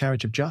in a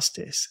miscarriage of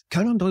justice.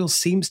 Conan Doyle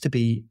seems to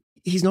be,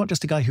 he's not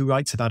just a guy who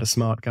writes about a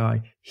smart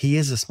guy. He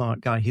is a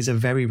smart guy. He's a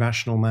very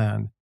rational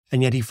man.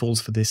 And yet he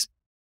falls for this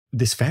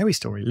fairy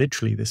story,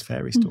 literally this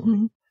fairy story.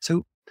 Mm-hmm.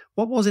 So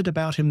what was it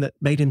about him that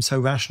made him so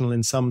rational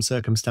in some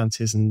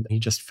circumstances and he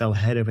just fell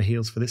head over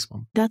heels for this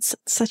one? That's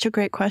such a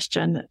great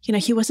question.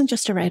 He wasn't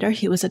just a writer,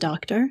 he was a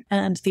doctor.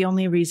 And the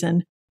only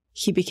reason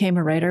he became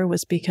a writer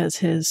was because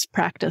his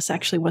practice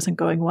actually wasn't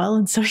going well.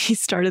 And so he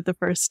started the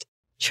first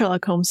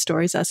Sherlock Holmes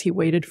stories as he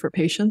waited for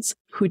patients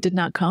who did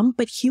not come.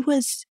 But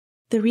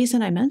the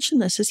reason I mention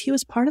this is he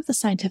was part of the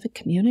scientific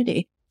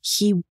community.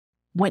 He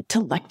went to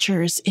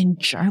lectures in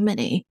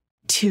Germany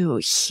to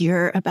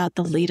hear about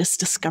the latest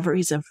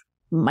discoveries of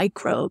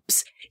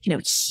microbes.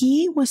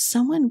 He was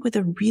someone with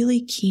a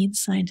really keen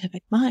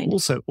scientific mind.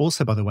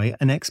 Also, by the way,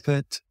 an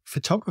expert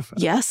photographer.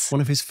 Yes.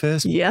 One of his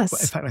first. Yes.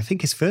 In fact, I think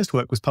his first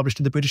work was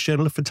published in the British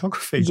Journal of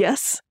Photography.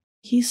 Yes.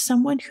 He's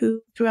someone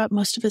who, throughout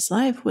most of his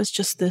life, was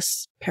just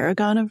this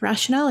paragon of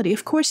rationality.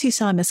 Of course, he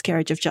saw a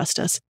miscarriage of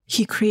justice.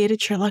 He created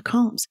Sherlock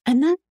Holmes.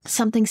 And then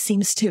something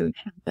seems to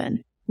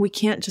happen. We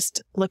can't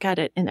just look at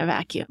it in a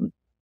vacuum.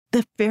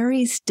 The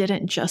fairies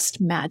didn't just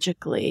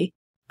magically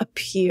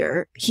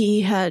appear.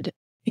 He had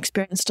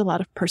experienced a lot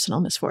of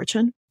personal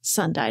misfortune.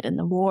 Son died in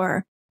the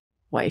war,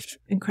 wife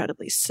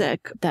incredibly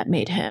sick. That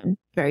made him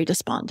very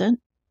despondent,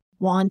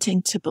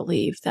 wanting to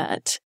believe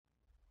that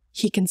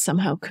he can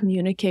somehow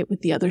communicate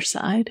with the other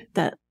side,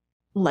 that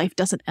life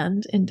doesn't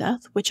end in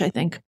death, which I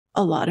think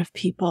a lot of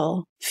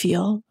people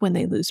feel when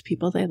they lose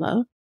people they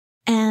love.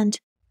 And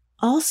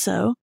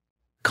also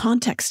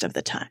context of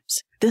the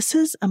times. This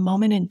is a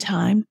moment in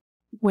time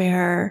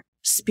where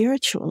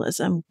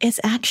spiritualism is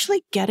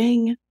actually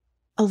getting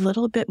a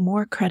little bit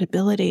more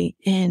credibility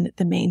in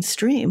the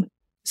mainstream.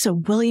 So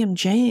William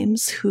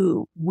James,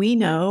 who we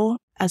know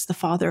as the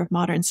father of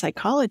modern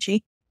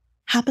psychology,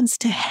 happens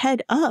to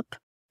head up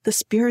the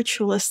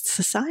Spiritualist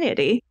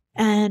Society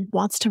and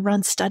wants to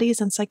run studies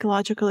and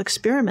psychological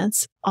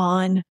experiments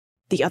on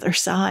the other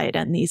side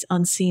and these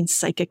unseen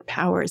psychic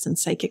powers and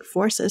psychic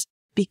forces,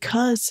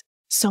 because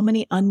so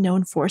many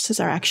unknown forces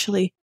are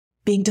actually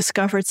being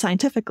discovered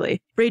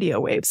scientifically. Radio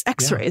waves,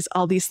 X-rays,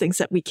 all these things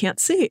that we can't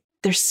see.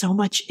 There's so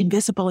much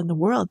invisible in the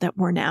world that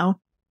we're now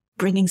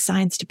bringing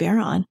science to bear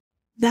on.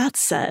 That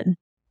said,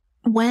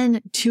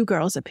 when two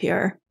girls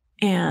appear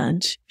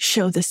and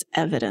show this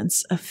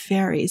evidence of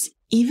fairies,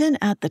 even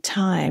at the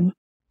time,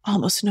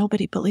 almost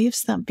nobody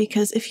believes them,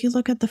 because if you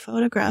look at the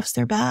photographs,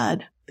 they're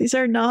bad. These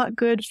are not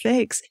good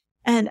fakes.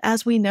 And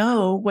as we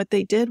know, what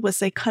they did was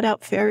they cut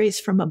out fairies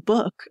from a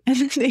book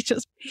and they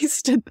just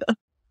pasted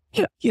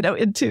them,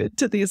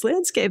 into these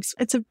landscapes.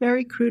 It's a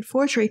very crude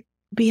forgery.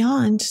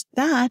 Beyond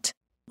that,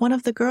 one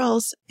of the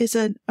girls is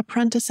an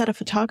apprentice at a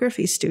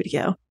photography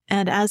studio.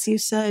 And as you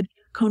said,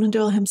 Conan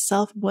Doyle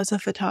himself was a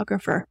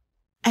photographer.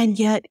 And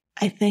yet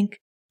I think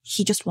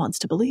he just wants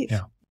to believe.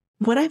 Yeah.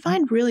 What I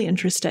find really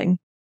interesting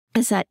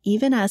is that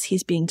even as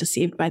he's being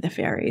deceived by the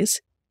fairies,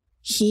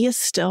 he is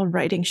still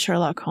writing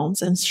Sherlock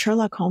Holmes, and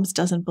Sherlock Holmes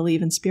doesn't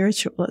believe in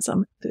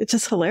spiritualism. It's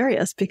just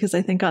hilarious because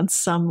I think on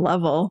some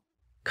level,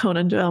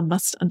 Conan Doyle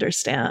must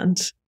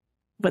understand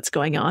what's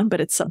going on,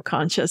 but it's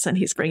subconscious and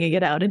he's bringing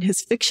it out in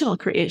his fictional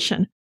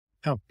creation.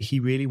 Oh, he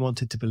really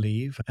wanted to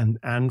believe, and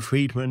Anne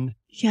Friedman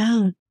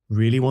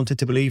really wanted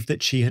to believe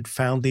that she had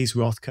found these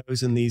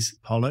Rothkos and these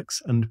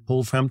Pollocks, and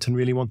Paul Frampton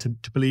really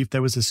wanted to believe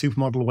there was a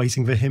supermodel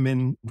waiting for him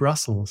in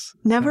Brussels.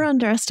 Never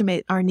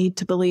underestimate our need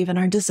to believe and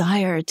our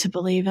desire to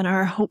believe and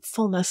our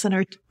hopefulness and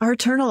our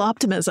eternal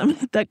optimism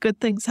that good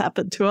things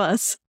happen to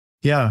us.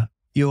 Yeah.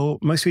 Your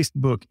most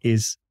recent book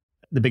is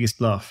The Biggest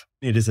Bluff.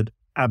 It is an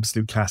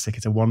absolute classic.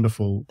 It's a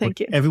wonderful Thank book.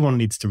 you. Everyone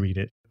needs to read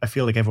it. I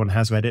feel like everyone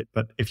has read it,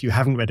 but if you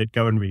haven't read it,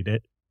 go and read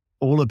it.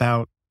 All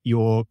about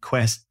your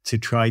quest to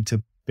try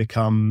to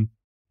become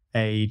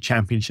a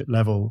championship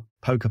level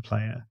poker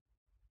player.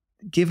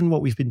 Given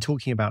what we've been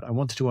talking about, I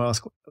wanted to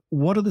ask,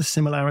 what are the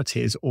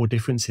similarities or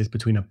differences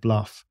between a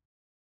bluff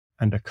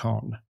and a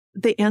con?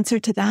 The answer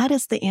to that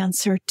is the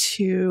answer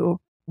to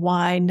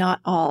why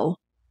not all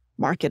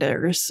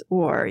marketers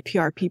or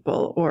PR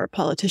people or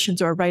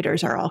politicians or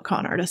writers are all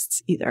con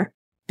artists either.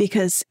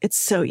 Because it's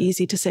so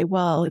easy to say,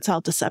 well, it's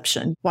all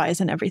deception. Why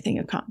isn't everything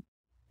a con?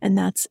 And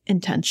that's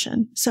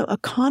intention. So a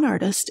con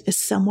artist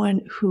is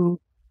someone who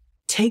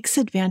takes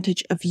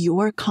advantage of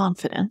your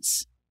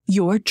confidence,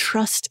 your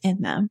trust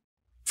in them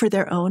for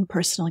their own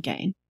personal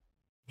gain.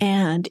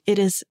 And it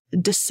is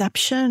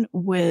deception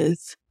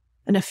with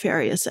a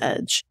nefarious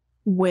edge,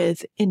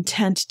 with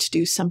intent to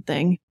do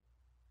something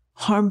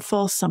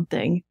harmful,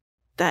 something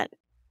that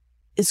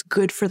is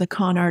good for the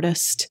con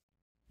artist.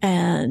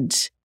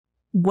 And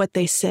what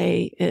they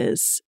say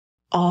is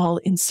all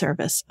in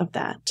service of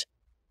that.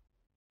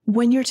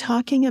 When you're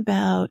talking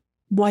about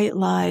white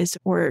lies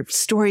or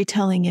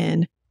storytelling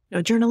in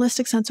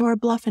journalistic sense or a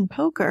bluff in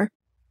poker,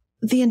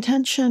 the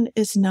intention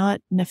is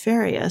not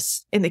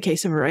nefarious. In the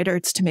case of a writer,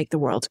 it's to make the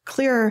world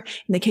clearer.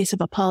 In the case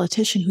of a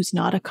politician who's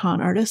not a con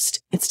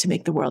artist, it's to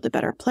make the world a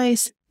better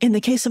place. In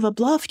the case of a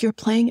bluff, you're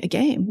playing a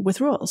game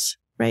with rules,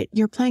 right?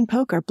 You're playing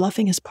poker.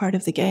 Bluffing is part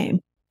of the game.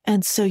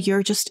 And so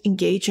you're just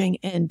engaging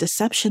in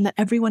deception that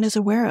everyone is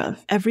aware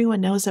of.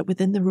 Everyone knows that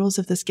within the rules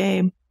of this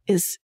game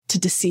is to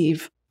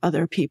deceive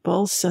other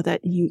people so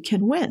that you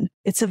can win.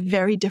 It's a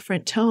very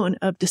different tone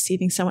of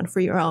deceiving someone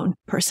for your own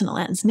personal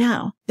ends.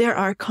 Now, there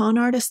are con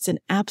artists in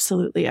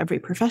absolutely every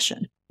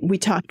profession. We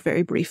talked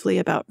very briefly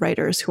about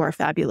writers who are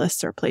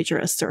fabulists or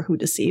plagiarists or who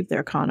deceive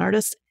their con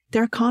artists.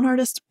 There are con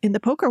artists in the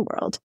poker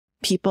world,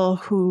 people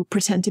who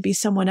pretend to be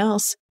someone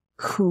else,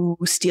 who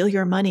steal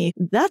your money.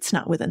 That's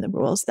not within the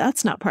rules.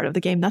 That's not part of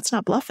the game. That's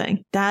not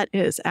bluffing. That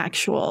is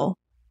actual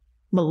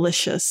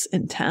malicious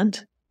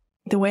intent.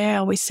 The way I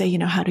always say,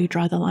 how do you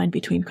draw the line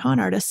between con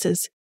artists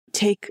is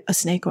take a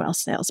snake oil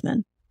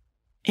salesman.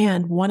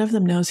 And one of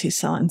them knows he's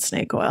selling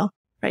snake oil,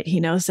 right? He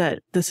knows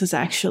that this is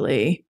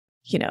actually,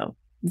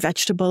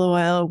 vegetable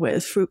oil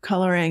with fruit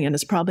coloring and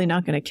it's probably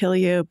not going to kill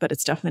you, but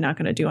it's definitely not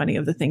going to do any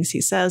of the things he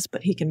says,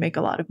 but he can make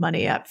a lot of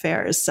money at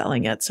fairs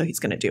selling it. So he's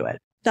going to do it.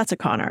 That's a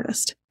con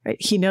artist, right?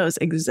 He knows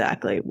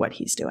exactly what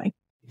he's doing.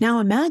 Now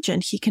imagine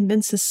he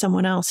convinces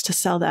someone else to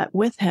sell that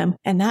with him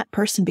and that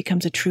person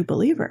becomes a true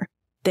believer.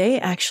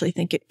 They actually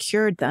think it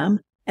cured them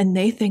and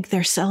they think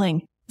they're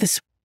selling this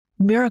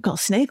miracle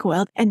snake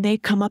oil and they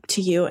come up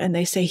to you and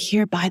they say,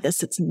 here, buy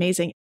this. It's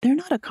amazing. They're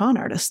not a con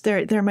artist.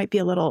 There might be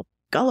a little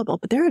gullible,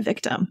 but they're a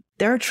victim.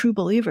 They're a true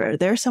believer.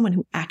 They're someone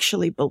who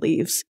actually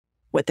believes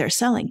what they're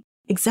selling.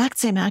 Exact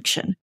same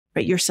action,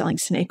 right? You're selling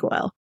snake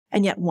oil.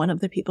 And yet one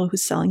of the people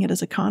who's selling it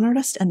is a con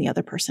artist and the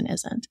other person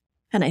isn't.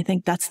 And I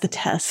think that's the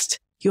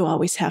test you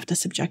always have to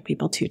subject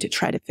people to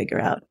try to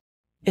figure out,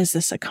 is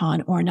this a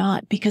con or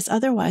not? Because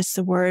otherwise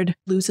the word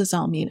loses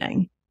all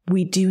meaning.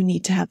 We do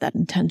need to have that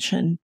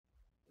intention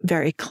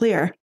very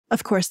clear.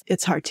 Of course,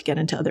 it's hard to get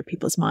into other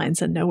people's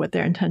minds and know what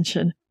their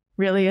intention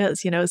really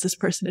is. Is this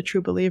person a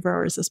true believer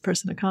or is this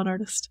person a con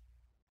artist?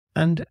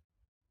 And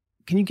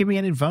can you give me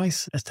any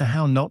advice as to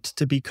how not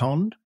to be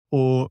conned?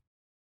 Or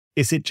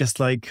is it just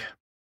like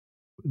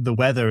the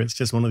weather? It's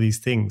just one of these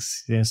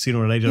things. Sooner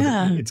or later,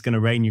 it's going to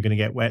rain, you're going to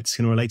get wet.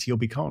 Sooner or later, you'll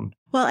be conned.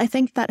 Well, I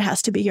think that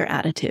has to be your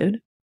attitude.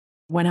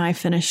 When I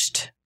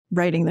finished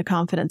writing The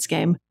Confidence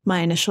Game, my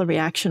initial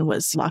reaction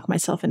was lock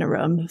myself in a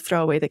room,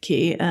 throw away the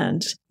key,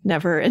 and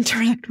never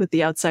interact with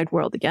the outside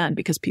world again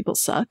because people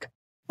suck.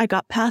 I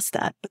got past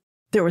that. But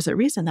there was a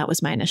reason that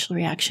was my initial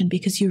reaction,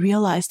 because you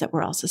realize that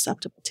we're all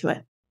susceptible to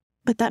it.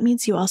 But that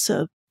means you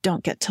also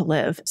don't get to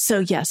live. So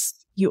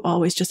yes, you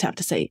always just have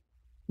to say,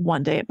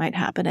 one day it might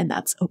happen, and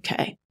that's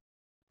okay.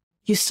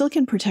 You still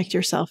can protect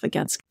yourself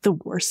against the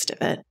worst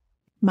of it.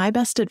 My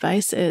best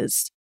advice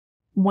is,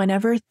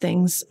 whenever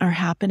things are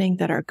happening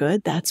that are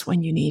good, that's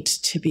when you need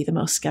to be the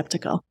most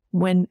skeptical.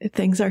 When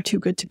things are too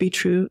good to be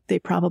true, they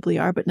probably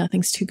are, but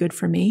nothing's too good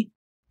for me.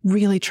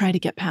 Really try to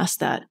get past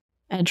that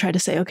and try to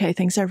say, okay,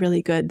 things are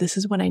really good. This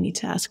is when I need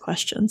to ask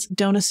questions.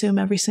 Don't assume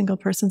every single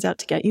person's out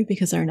to get you,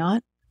 because they're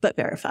not, but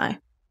verify.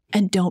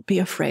 And don't be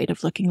afraid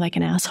of looking like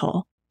an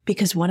asshole,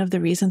 because one of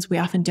the reasons we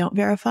often don't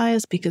verify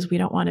is because we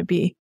don't want to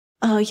be,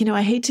 I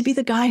hate to be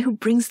the guy who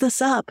brings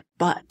this up,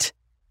 but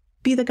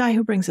be the guy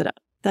who brings it up.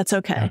 That's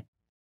okay. Yeah.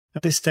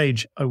 At this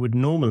stage, I would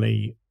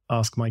normally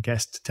ask my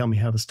guest to tell me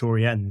how the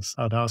story ends.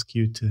 I'd ask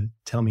you to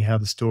tell me how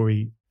the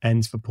story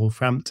ends for Paul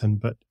Frampton.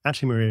 But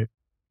actually, Maria,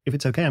 if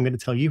it's okay, I'm going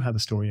to tell you how the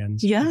story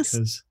ends. Yes.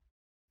 Because,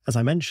 as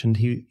I mentioned,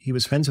 he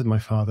was friends with my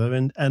father.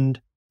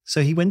 And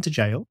so he went to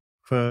jail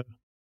for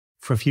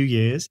a few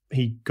years.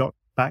 He got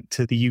back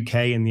to the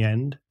UK in the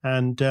end.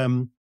 And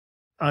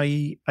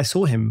I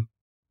saw him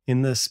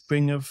in the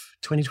spring of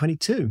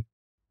 2022.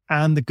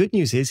 And the good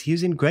news is he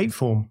was in great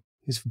form.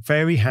 He's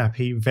very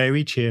happy,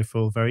 very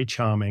cheerful, very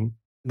charming.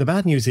 The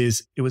bad news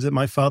is it was at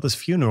my father's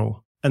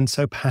funeral. And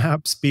so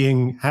perhaps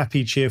being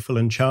happy, cheerful,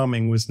 and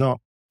charming was not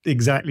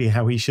exactly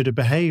how he should have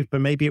behaved,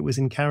 but maybe it was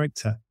in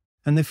character.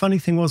 And the funny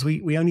thing was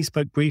we only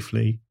spoke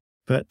briefly,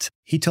 but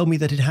he told me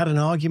that he'd had an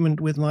argument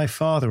with my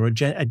father, a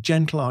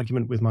gentle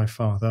argument with my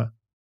father,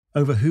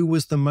 over who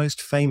was the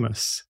most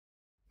famous,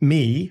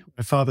 me,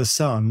 my father's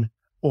son,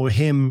 or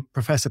him,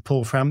 Professor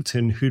Paul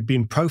Frampton, who'd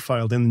been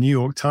profiled in the New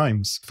York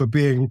Times for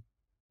being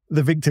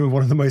the victim of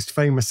one of the most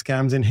famous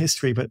scams in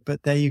history.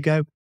 But there you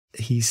go.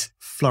 He's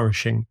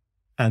flourishing.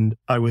 And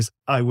I was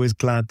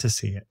glad to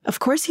see it. Of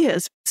course he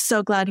is.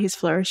 So glad he's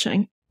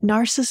flourishing.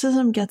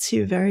 Narcissism gets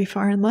you very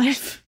far in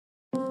life.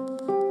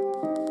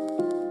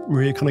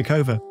 Maria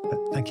Konnikova,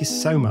 thank you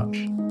so much.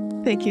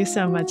 Thank you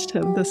so much,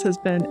 Tim. This has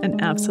been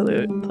an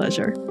absolute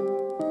pleasure.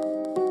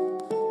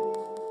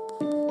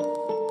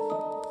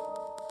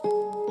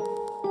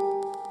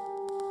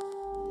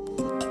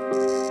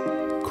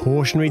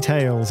 Cautionary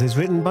Tales is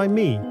written by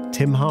me,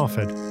 Tim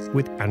Harford,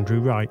 with Andrew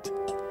Wright.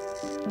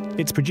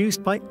 It's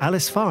produced by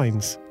Alice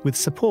Fiennes, with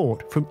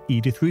support from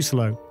Edith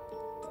Rousselot.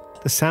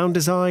 The sound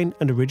design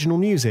and original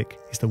music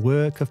is the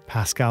work of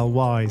Pascal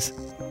Wise.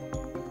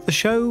 The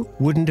show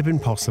wouldn't have been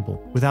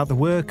possible without the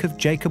work of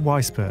Jacob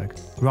Weisberg,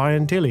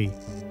 Ryan Dilley,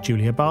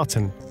 Julia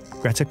Barton,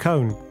 Greta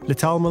Cohn,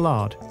 Lital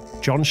Millard,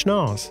 John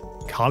Schnaars,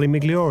 Carly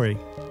Migliori,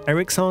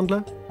 Eric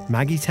Sandler,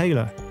 Maggie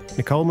Taylor,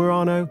 Nicole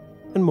Morano,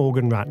 and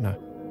Morgan Ratner.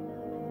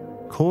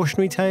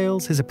 Cautionary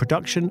Tales is a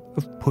production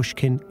of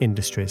Pushkin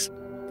Industries.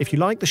 If you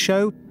like the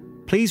show,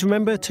 please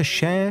remember to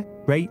share,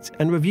 rate,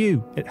 and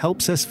review. It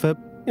helps us for,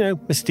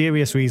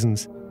 mysterious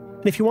reasons.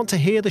 And if you want to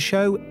hear the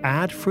show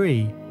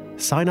ad-free,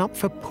 sign up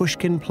for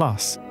Pushkin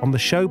Plus on the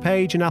show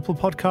page in Apple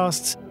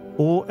Podcasts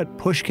or at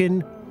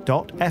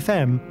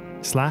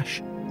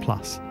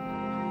pushkin.fm/plus.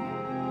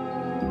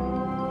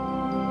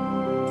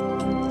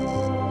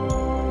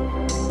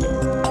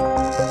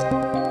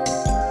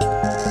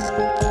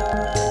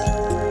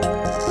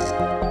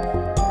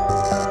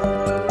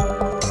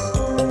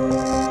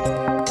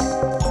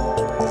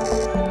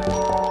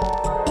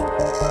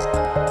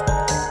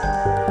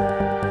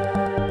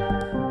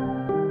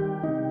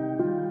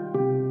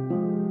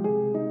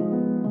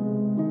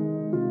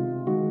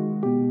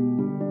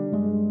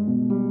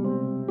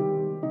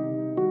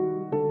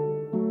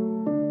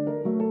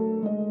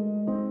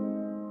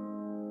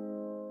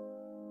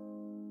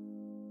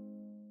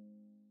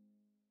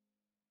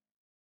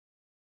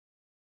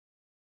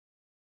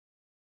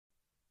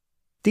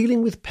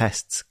 Dealing with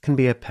pests can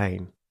be a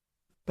pain.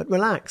 But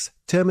relax,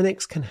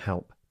 Terminix can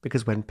help,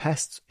 because when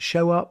pests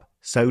show up,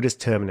 so does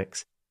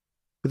Terminix.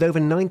 With over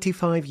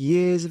 95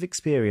 years of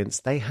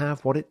experience, they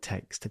have what it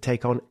takes to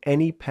take on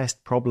any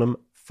pest problem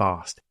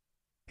fast.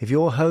 If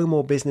your home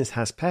or business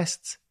has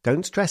pests,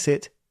 don't stress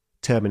it,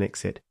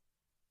 Terminix it.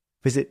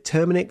 Visit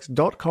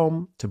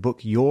Terminix.com to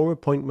book your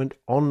appointment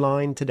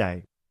online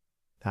today.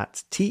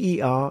 That's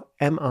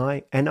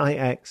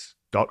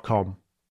Terminix.com.